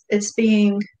it's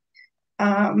being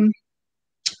um,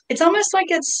 it's almost like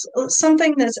it's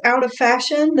something that's out of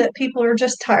fashion that people are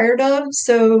just tired of.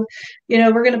 So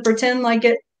we're going to pretend like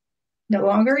it no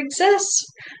longer exists.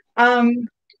 Um,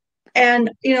 and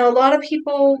a lot of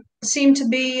people seem to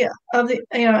be of the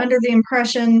under the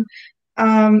impression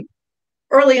um,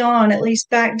 early on, at least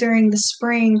back during the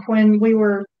spring when we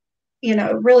were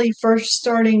really first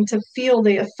starting to feel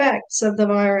the effects of the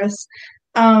virus.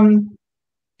 Um,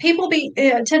 People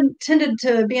tended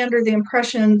to be under the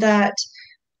impression that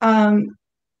um,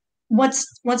 once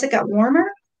it got warmer,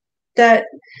 that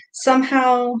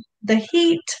somehow the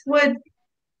heat would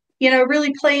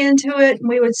really play into it, and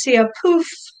we would see a poof,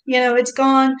 it's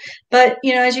gone. But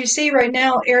as you see right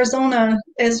now, Arizona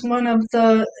is one of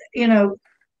the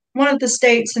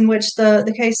states in which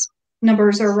the case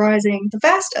numbers are rising the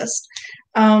fastest.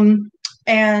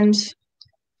 And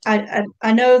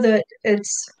I know that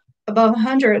it's above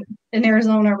 100 in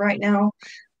Arizona right now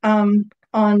on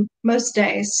most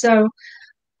days. So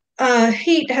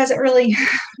heat hasn't really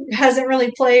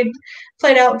played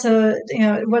out to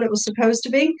what it was supposed to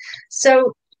be.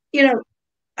 So you know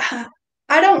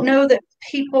I don't know that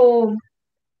people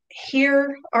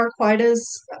here are quite as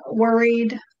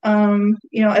worried.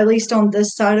 At least on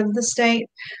this side of the state.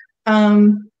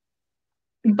 Um,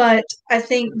 but I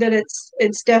think that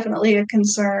it's definitely a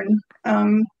concern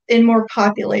in more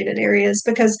populated areas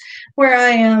because where I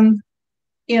am,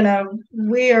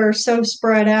 we are so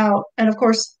spread out, and of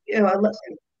course,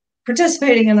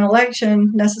 participating in an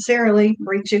election necessarily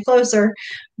brings you closer,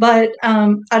 but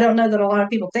I don't know that a lot of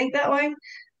people think that way.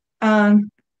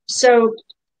 Um, so,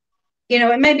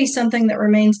 it may be something that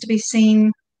remains to be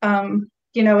seen.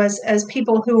 As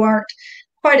people who aren't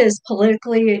quite as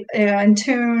politically in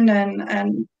tune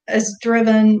and as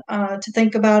driven to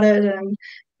think about it and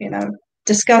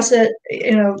discuss it.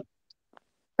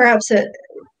 Perhaps it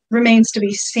remains to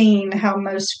be seen how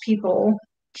most people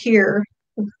here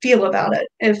feel about it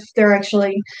if they're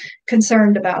actually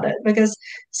concerned about it, because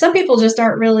some people just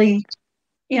aren't really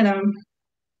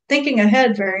thinking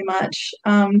ahead very much,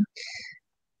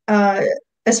 uh,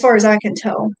 as far as I can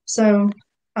tell. So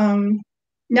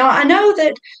now I know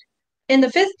that in the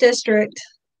 5th district,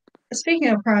 speaking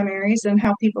of primaries and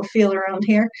how people feel around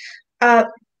here, uh,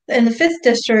 in the 5th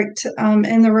district,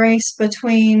 in the race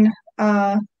between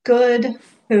Good,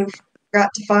 who forgot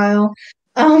to file,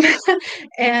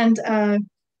 and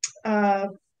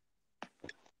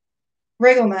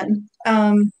Riggleman,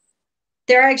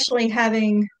 they're actually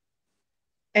having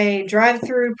a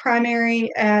drive-through primary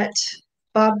at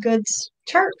Bob Good's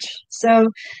church. So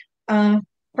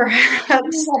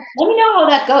perhaps. Let me know how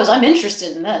that goes. I'm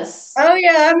interested in this. Oh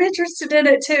yeah, I'm interested in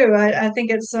it too. I think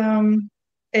it's a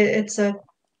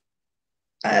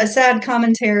sad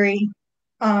commentary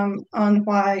on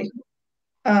why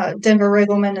Denver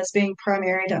Riggleman is being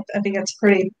primaried. I think it's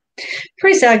pretty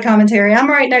sad commentary. I'm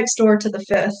right next door to the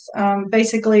 5th.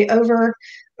 Basically over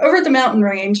the mountain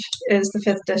range is the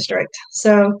 5th district.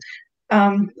 So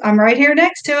I'm right here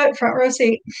next to it, front row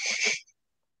seat.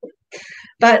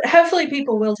 But hopefully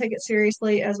people will take it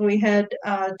seriously as we head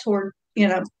toward,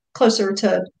 closer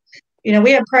to,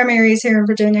 we have primaries here in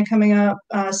Virginia coming up.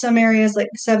 Some areas like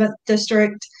the 7th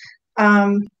district,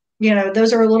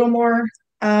 those are a little more,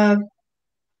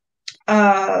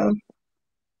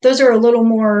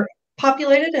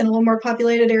 populated, and a little more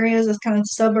populated areas as kind of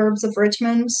suburbs of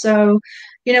Richmond. So,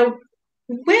 we have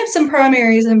some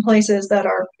primaries in places that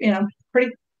are,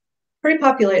 pretty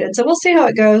populated. So we'll see how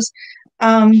it goes.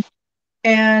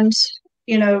 And,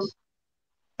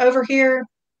 over here,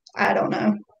 I don't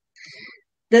know.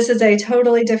 This is a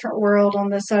totally different world on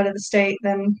this side of the state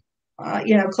than,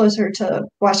 closer to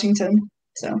Washington.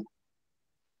 So.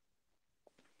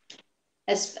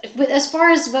 As far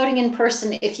as voting in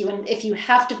person, if you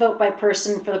have to vote by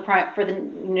person for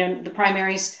the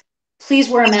primaries, please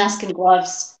wear a mask and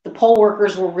gloves. The poll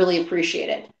workers will really appreciate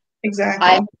it.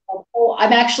 Exactly.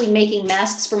 I'm actually making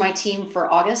masks for my team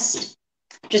for August,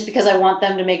 just because I want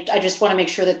them to I just want to make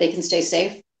sure that they can stay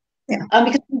safe. Yeah.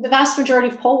 Because the vast majority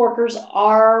of poll workers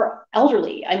are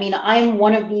elderly. I mean, I'm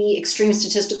one of the extreme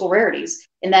statistical rarities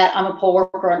in that I'm a poll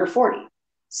worker under 40.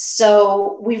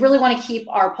 So we really want to keep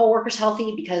our poll workers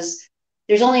healthy, because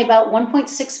there's only about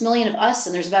 1.6 million of us,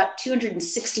 and there's about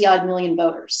 260 odd million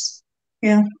voters.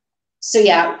 Yeah. So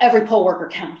yeah, every poll worker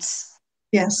counts.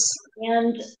 Yes.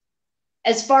 And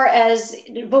as far as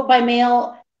vote by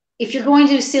mail, if you're going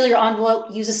to seal your envelope,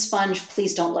 use a sponge.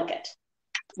 Please don't lick it.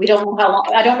 We don't know how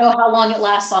long. I don't know how long it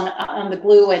lasts on the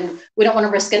glue, and we don't want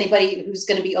to risk anybody who's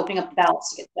going to be opening up the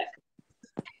ballots to get sick.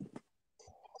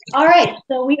 All right,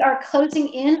 so we are closing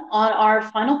in on our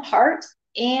final part.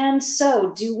 And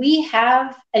so, do we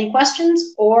have any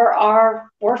questions or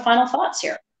final thoughts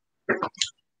here?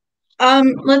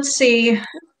 Let's see.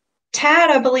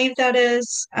 Tad, I believe that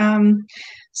is,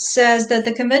 says that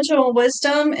the conventional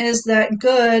wisdom is that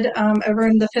Good, over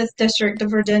in the 5th District of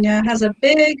Virginia, has a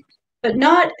big but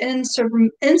not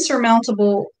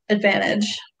insurmountable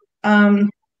advantage. And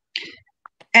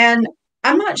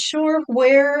I'm not sure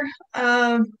where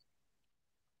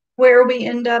we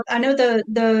end up. I know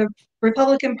the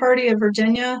Republican Party of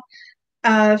Virginia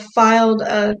filed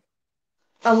a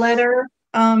letter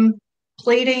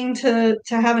pleading to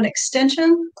have an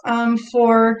extension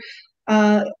for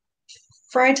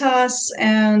Freitas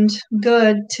and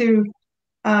Good to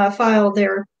file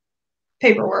their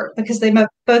paperwork, because they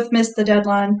both missed the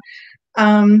deadline.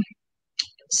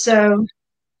 So,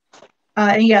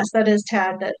 and yes, that is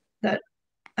Tad that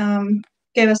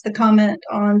gave us the comment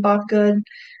on Bob Good.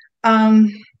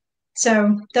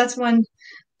 So that's one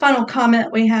final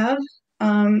comment we have.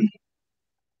 And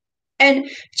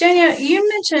Jania, you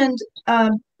mentioned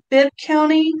Bibb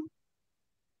County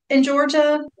in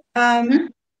Georgia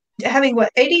having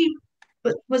what, 80?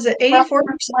 Was it 84%?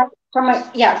 From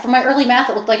my early math,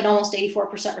 it looked like an almost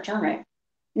 84% return rate.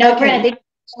 Now, granted, they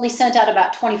only sent out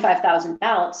about 25,000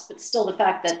 ballots, but still, the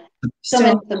fact that so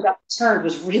many of them got returned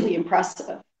was really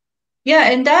impressive.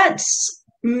 Yeah, and that's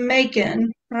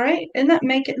Macon, right? Isn't that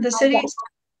Macon, the city?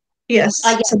 Yes.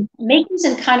 So Macon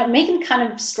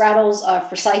kind of straddles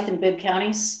Forsyth and Bibb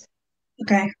counties.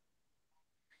 Okay.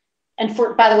 And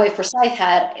by the way, Forsyth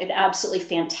had an absolutely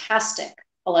fantastic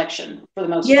election for the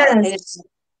most part.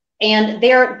 And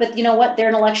but you know what? They're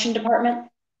an election department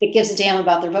that gives a damn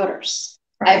about their voters.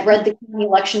 Right. I've read the county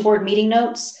election board meeting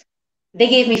notes. They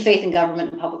gave me faith in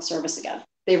government and public service again.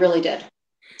 They really did.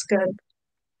 That's good.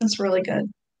 That's really good.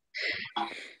 I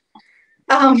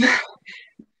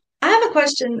have a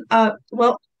question.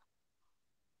 Well,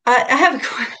 I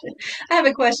have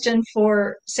a question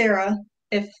for Sarah,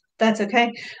 if that's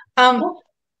okay.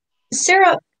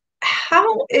 Sarah,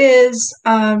 how is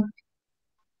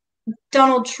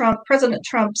Donald Trump, President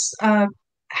Trump's,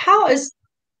 how is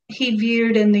he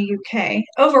viewed in the UK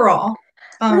overall?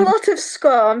 A lot of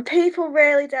scum. People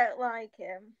really don't like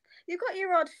him. You've got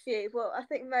your odd few, but I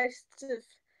think most of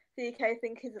the UK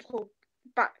think he's a little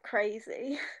bat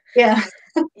crazy. Yeah.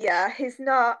 Yeah, he's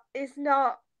not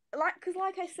because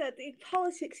like I said, the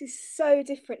politics is so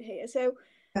different here. So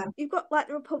you've got like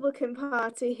the Republican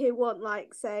Party who want,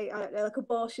 like, say, I don't know, like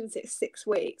abortion 6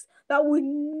 weeks. That would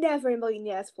never in a million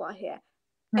years fly here.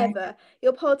 Right. Ever.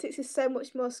 Your politics is so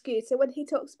much more skewed. So when he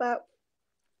talks about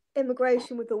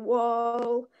immigration with the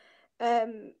wall,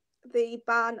 the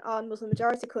ban on Muslim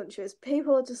majority countries,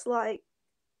 people are just like,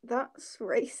 that's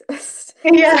racist.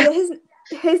 Yeah. So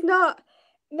he's not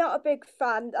a big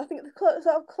fan. I think the sort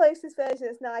of closest version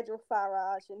is Nigel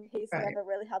Farage, and he's never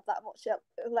really had that much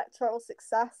electoral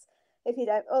success. If you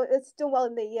don't, it's done well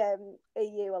in the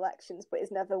EU elections, but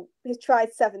he's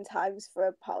tried 7 times for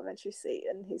a parliamentary seat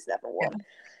and he's never won. Yeah.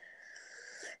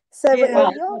 So,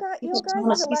 but your guys'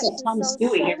 election sounds so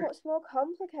much more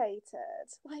complicated.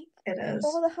 Like, it is.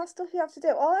 All the stuff you have to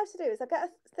do. All I have to do is I get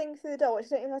a thing through the door, which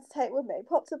I don't even have to take with me,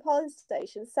 pop to the polling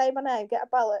station, say my name, get a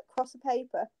ballot, cross a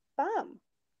paper, bam.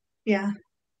 Yeah.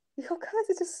 Your guys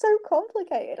are just so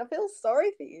complicated. I feel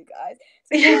sorry for you guys.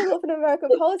 So if you love in American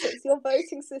politics, your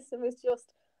voting system is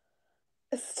just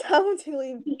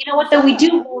astoundingly. You know what, though? We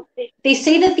do. They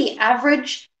say that the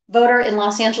average voter in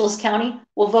Los Angeles County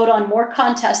will vote on more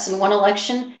contests in one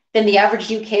election than the average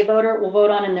UK voter will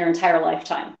vote on in their entire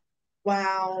lifetime.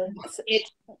 Wow.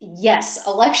 Yes,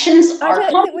 elections are. I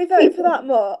don't think we vote for that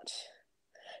much.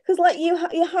 Because like you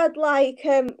had like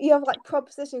you have like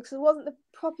Proposition, because wasn't the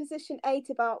Proposition 8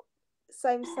 about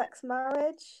same-sex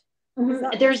marriage?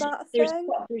 There's, that a thing?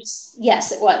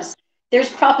 yes, it was. There's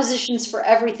propositions for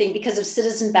everything because of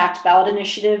citizen-backed ballot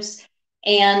initiatives.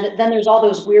 And then there's all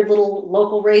those weird little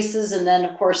local races. And then,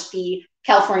 of course, the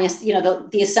California,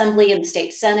 the Assembly and the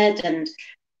state Senate. And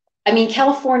I mean,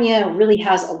 California really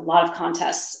has a lot of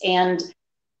contests. And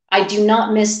I do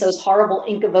not miss those horrible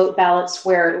Inca vote ballots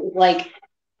where it was like,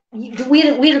 we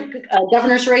had a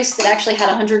governor's race that actually had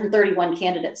 131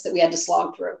 candidates that we had to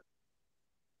slog through.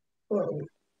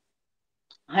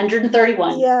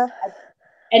 131. Yeah.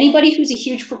 Anybody who's a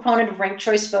huge proponent of ranked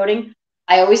choice voting,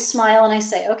 I always smile and I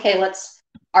say, okay, let's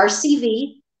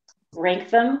RCV,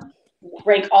 rank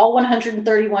all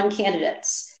 131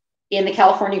 candidates in the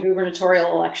California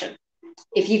gubernatorial election.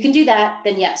 If you can do that,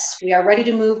 then yes, we are ready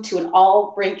to move to an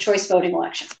all ranked choice voting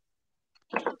election.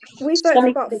 We vote for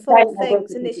about 4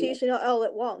 things, and it's usually not all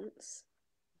at once.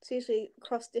 It's usually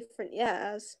across different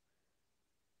years.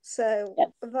 So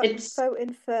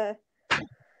voting for,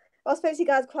 I suppose you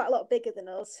guys are quite a lot bigger than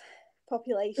us,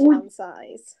 population and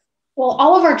size. Well,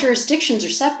 all of our jurisdictions are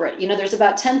separate. There's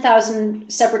about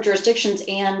 10,000 separate jurisdictions,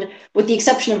 and with the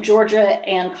exception of Georgia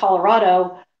and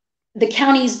Colorado, the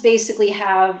counties basically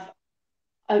have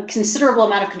a considerable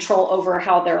amount of control over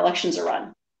how their elections are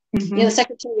run. The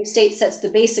Secretary of State sets the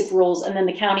basic rules, and then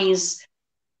the counties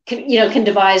can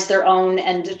devise their own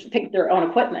and pick their own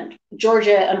equipment.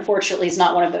 Georgia, unfortunately, is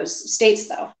not one of those states,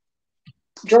 though.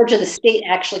 Georgia, the state,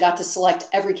 actually got to select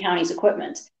every county's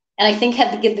equipment. And I think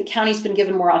had the counties been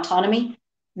given more autonomy,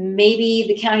 maybe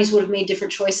the counties would have made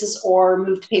different choices or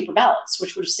moved to paper ballots,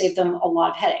 which would have saved them a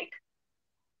lot of headache.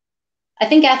 I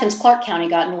think Athens-Clarke County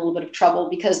got in a little bit of trouble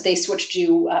because they switched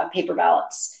to paper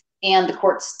ballots, and the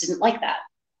courts didn't like that.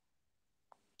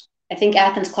 I think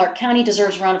Athens-Clarke County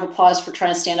deserves a round of applause for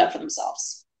trying to stand up for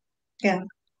themselves. Yeah.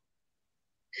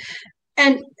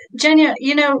 And Jenya,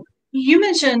 you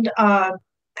mentioned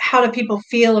how do people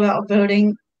feel about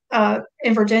voting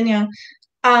in Virginia.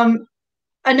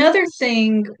 Another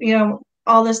thing,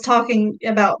 all this talking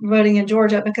about voting in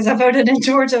Georgia, because I voted in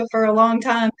Georgia for a long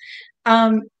time,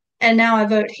 and now I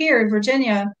vote here in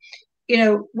Virginia.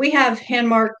 We have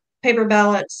hand-marked paper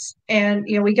ballots, and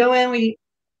we go in, we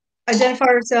identify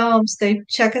ourselves, they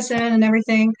check us in and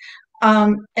everything,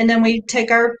 and then we take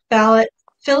our ballot,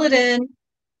 fill it in,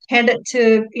 hand it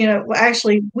to,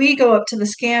 actually we go up to the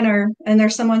scanner and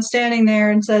there's someone standing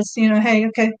there and says, hey,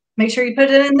 okay, make sure you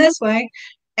put it in this way.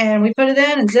 And we put it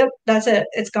in and zip, that's it,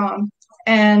 it's gone.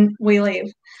 And we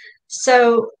leave.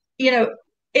 So,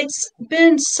 it's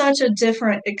been such a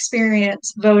different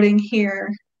experience voting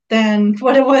here than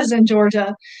what it was in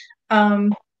Georgia.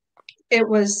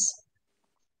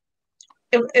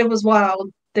 It was wild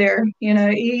there.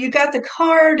 You got the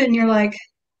card and you're like,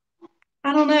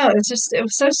 I don't know. It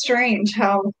was so strange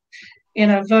how,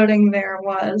 voting there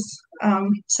was.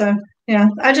 So yeah,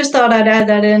 I just thought I'd add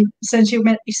that in since you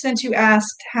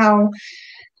asked how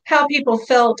people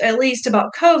felt, at least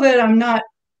about COVID. I'm not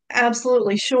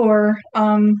absolutely sure.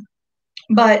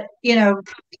 But I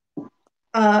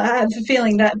have a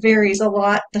feeling that varies a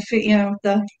lot.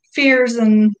 The fears,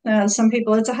 and some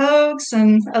people it's a hoax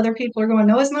and other people are going,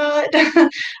 no, it's not.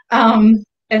 And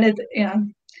it,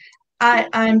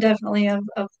 I'm definitely of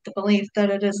the belief that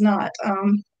it is not.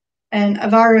 And a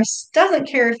virus doesn't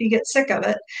care if you get sick of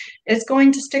it. It's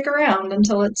going to stick around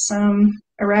until it's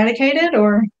eradicated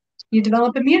or you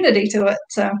develop immunity to it.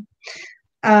 So,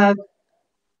 at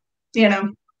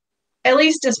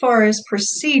least as far as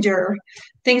procedure,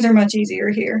 things are much easier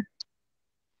here.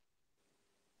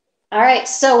 All right,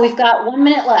 so we've got 1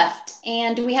 minute left.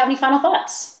 And do we have any final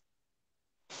thoughts?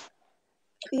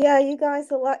 Yeah, you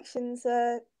guys' elections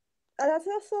and I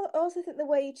also think the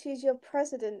way you choose your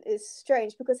president is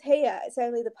strange, because here it's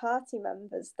only the party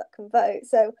members that can vote.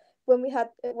 So when we had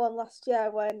one last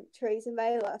year when Theresa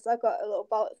May left, I got a little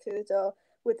ballot through the door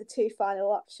with the 2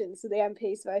 final options, so the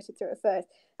MPs voted through it first.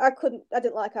 I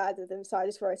didn't like either of them, so I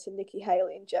just wrote in Nikki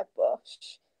Haley and Jeb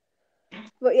Bush.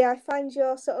 But yeah, I find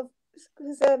your sort of,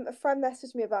 because a friend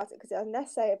messaged me about it because it had an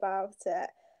essay about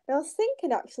it, and I was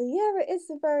thinking actually, yeah, it is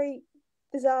a very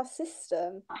bizarre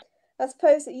system. I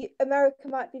suppose that America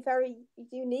might be very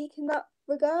unique in that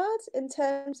regard in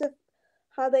terms of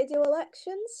how they do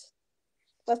elections.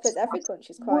 Well, I suppose every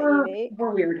country is quite unique. We're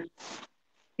weird.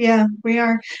 Yeah, we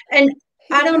are. And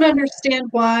I don't understand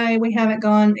why we haven't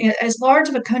gone, as large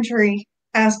of a country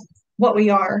as what we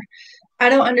are, I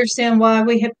don't understand why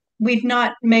we've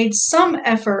not made some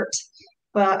effort.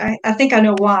 Well, I think I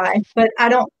know why, but I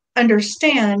don't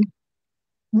understand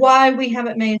why we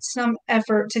haven't made some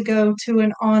effort to go to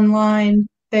an online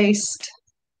based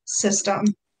system.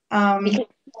 Because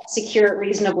secure it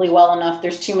reasonably well enough.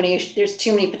 There's too much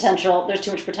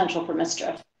potential for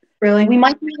mischief. Really? We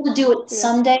might be able to do it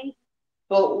someday,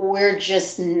 but we're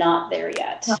just not there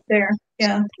yet. Not there.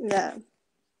 Yeah. No.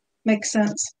 Makes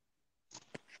sense.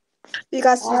 You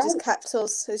guys should have just kept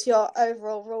us as your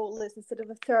overall rule is instead of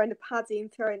throwing a paddy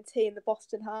and throwing tea in the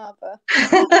Boston Harbour.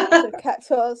 Should have kept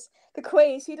us. The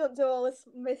Queen, she don't do all this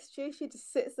mischief. She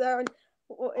just sits there and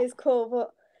what is cool.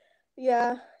 But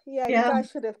yeah, you guys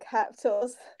should have kept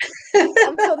us.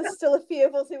 I'm sure there's still a few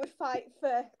of us who would fight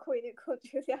for Queen and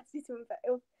country if they asked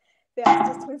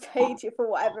us to invade you for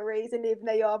whatever reason, even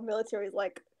though your military is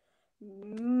like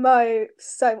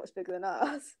so much bigger than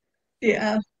ours.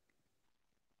 Yeah.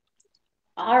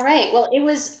 All right. Well,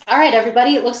 all right,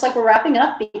 everybody. It looks like we're wrapping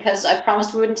up because I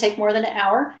promised we wouldn't take more than an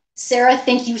hour. Sarah,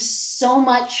 thank you so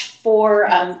much for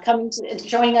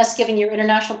joining us, giving your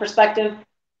international perspective.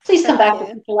 Please come back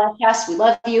to the Labcast. We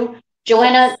love you.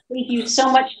 Joanna, thank you so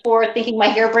much for thinking my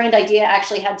hairbrand idea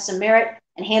actually had some merit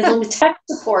and handling the tech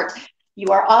support. You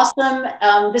are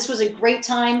awesome. This was a great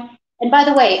time. And by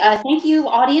the way, thank you,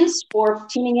 audience, for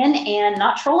tuning in and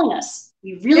not trolling us.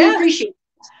 We really appreciate it.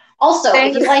 Also,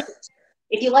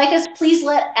 if you like us, please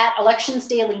let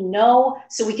 @ElectionsDaily know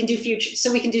so we can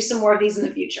do some more of these in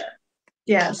the future.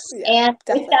 Yes. And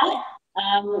with that,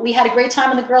 we had a great time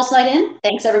on the Girls' Night In.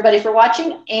 Thanks everybody for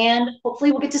watching, and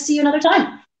hopefully we'll get to see you another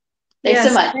time. Thanks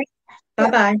so much.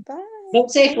 Bye-bye. Bye.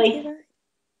 Vote safely.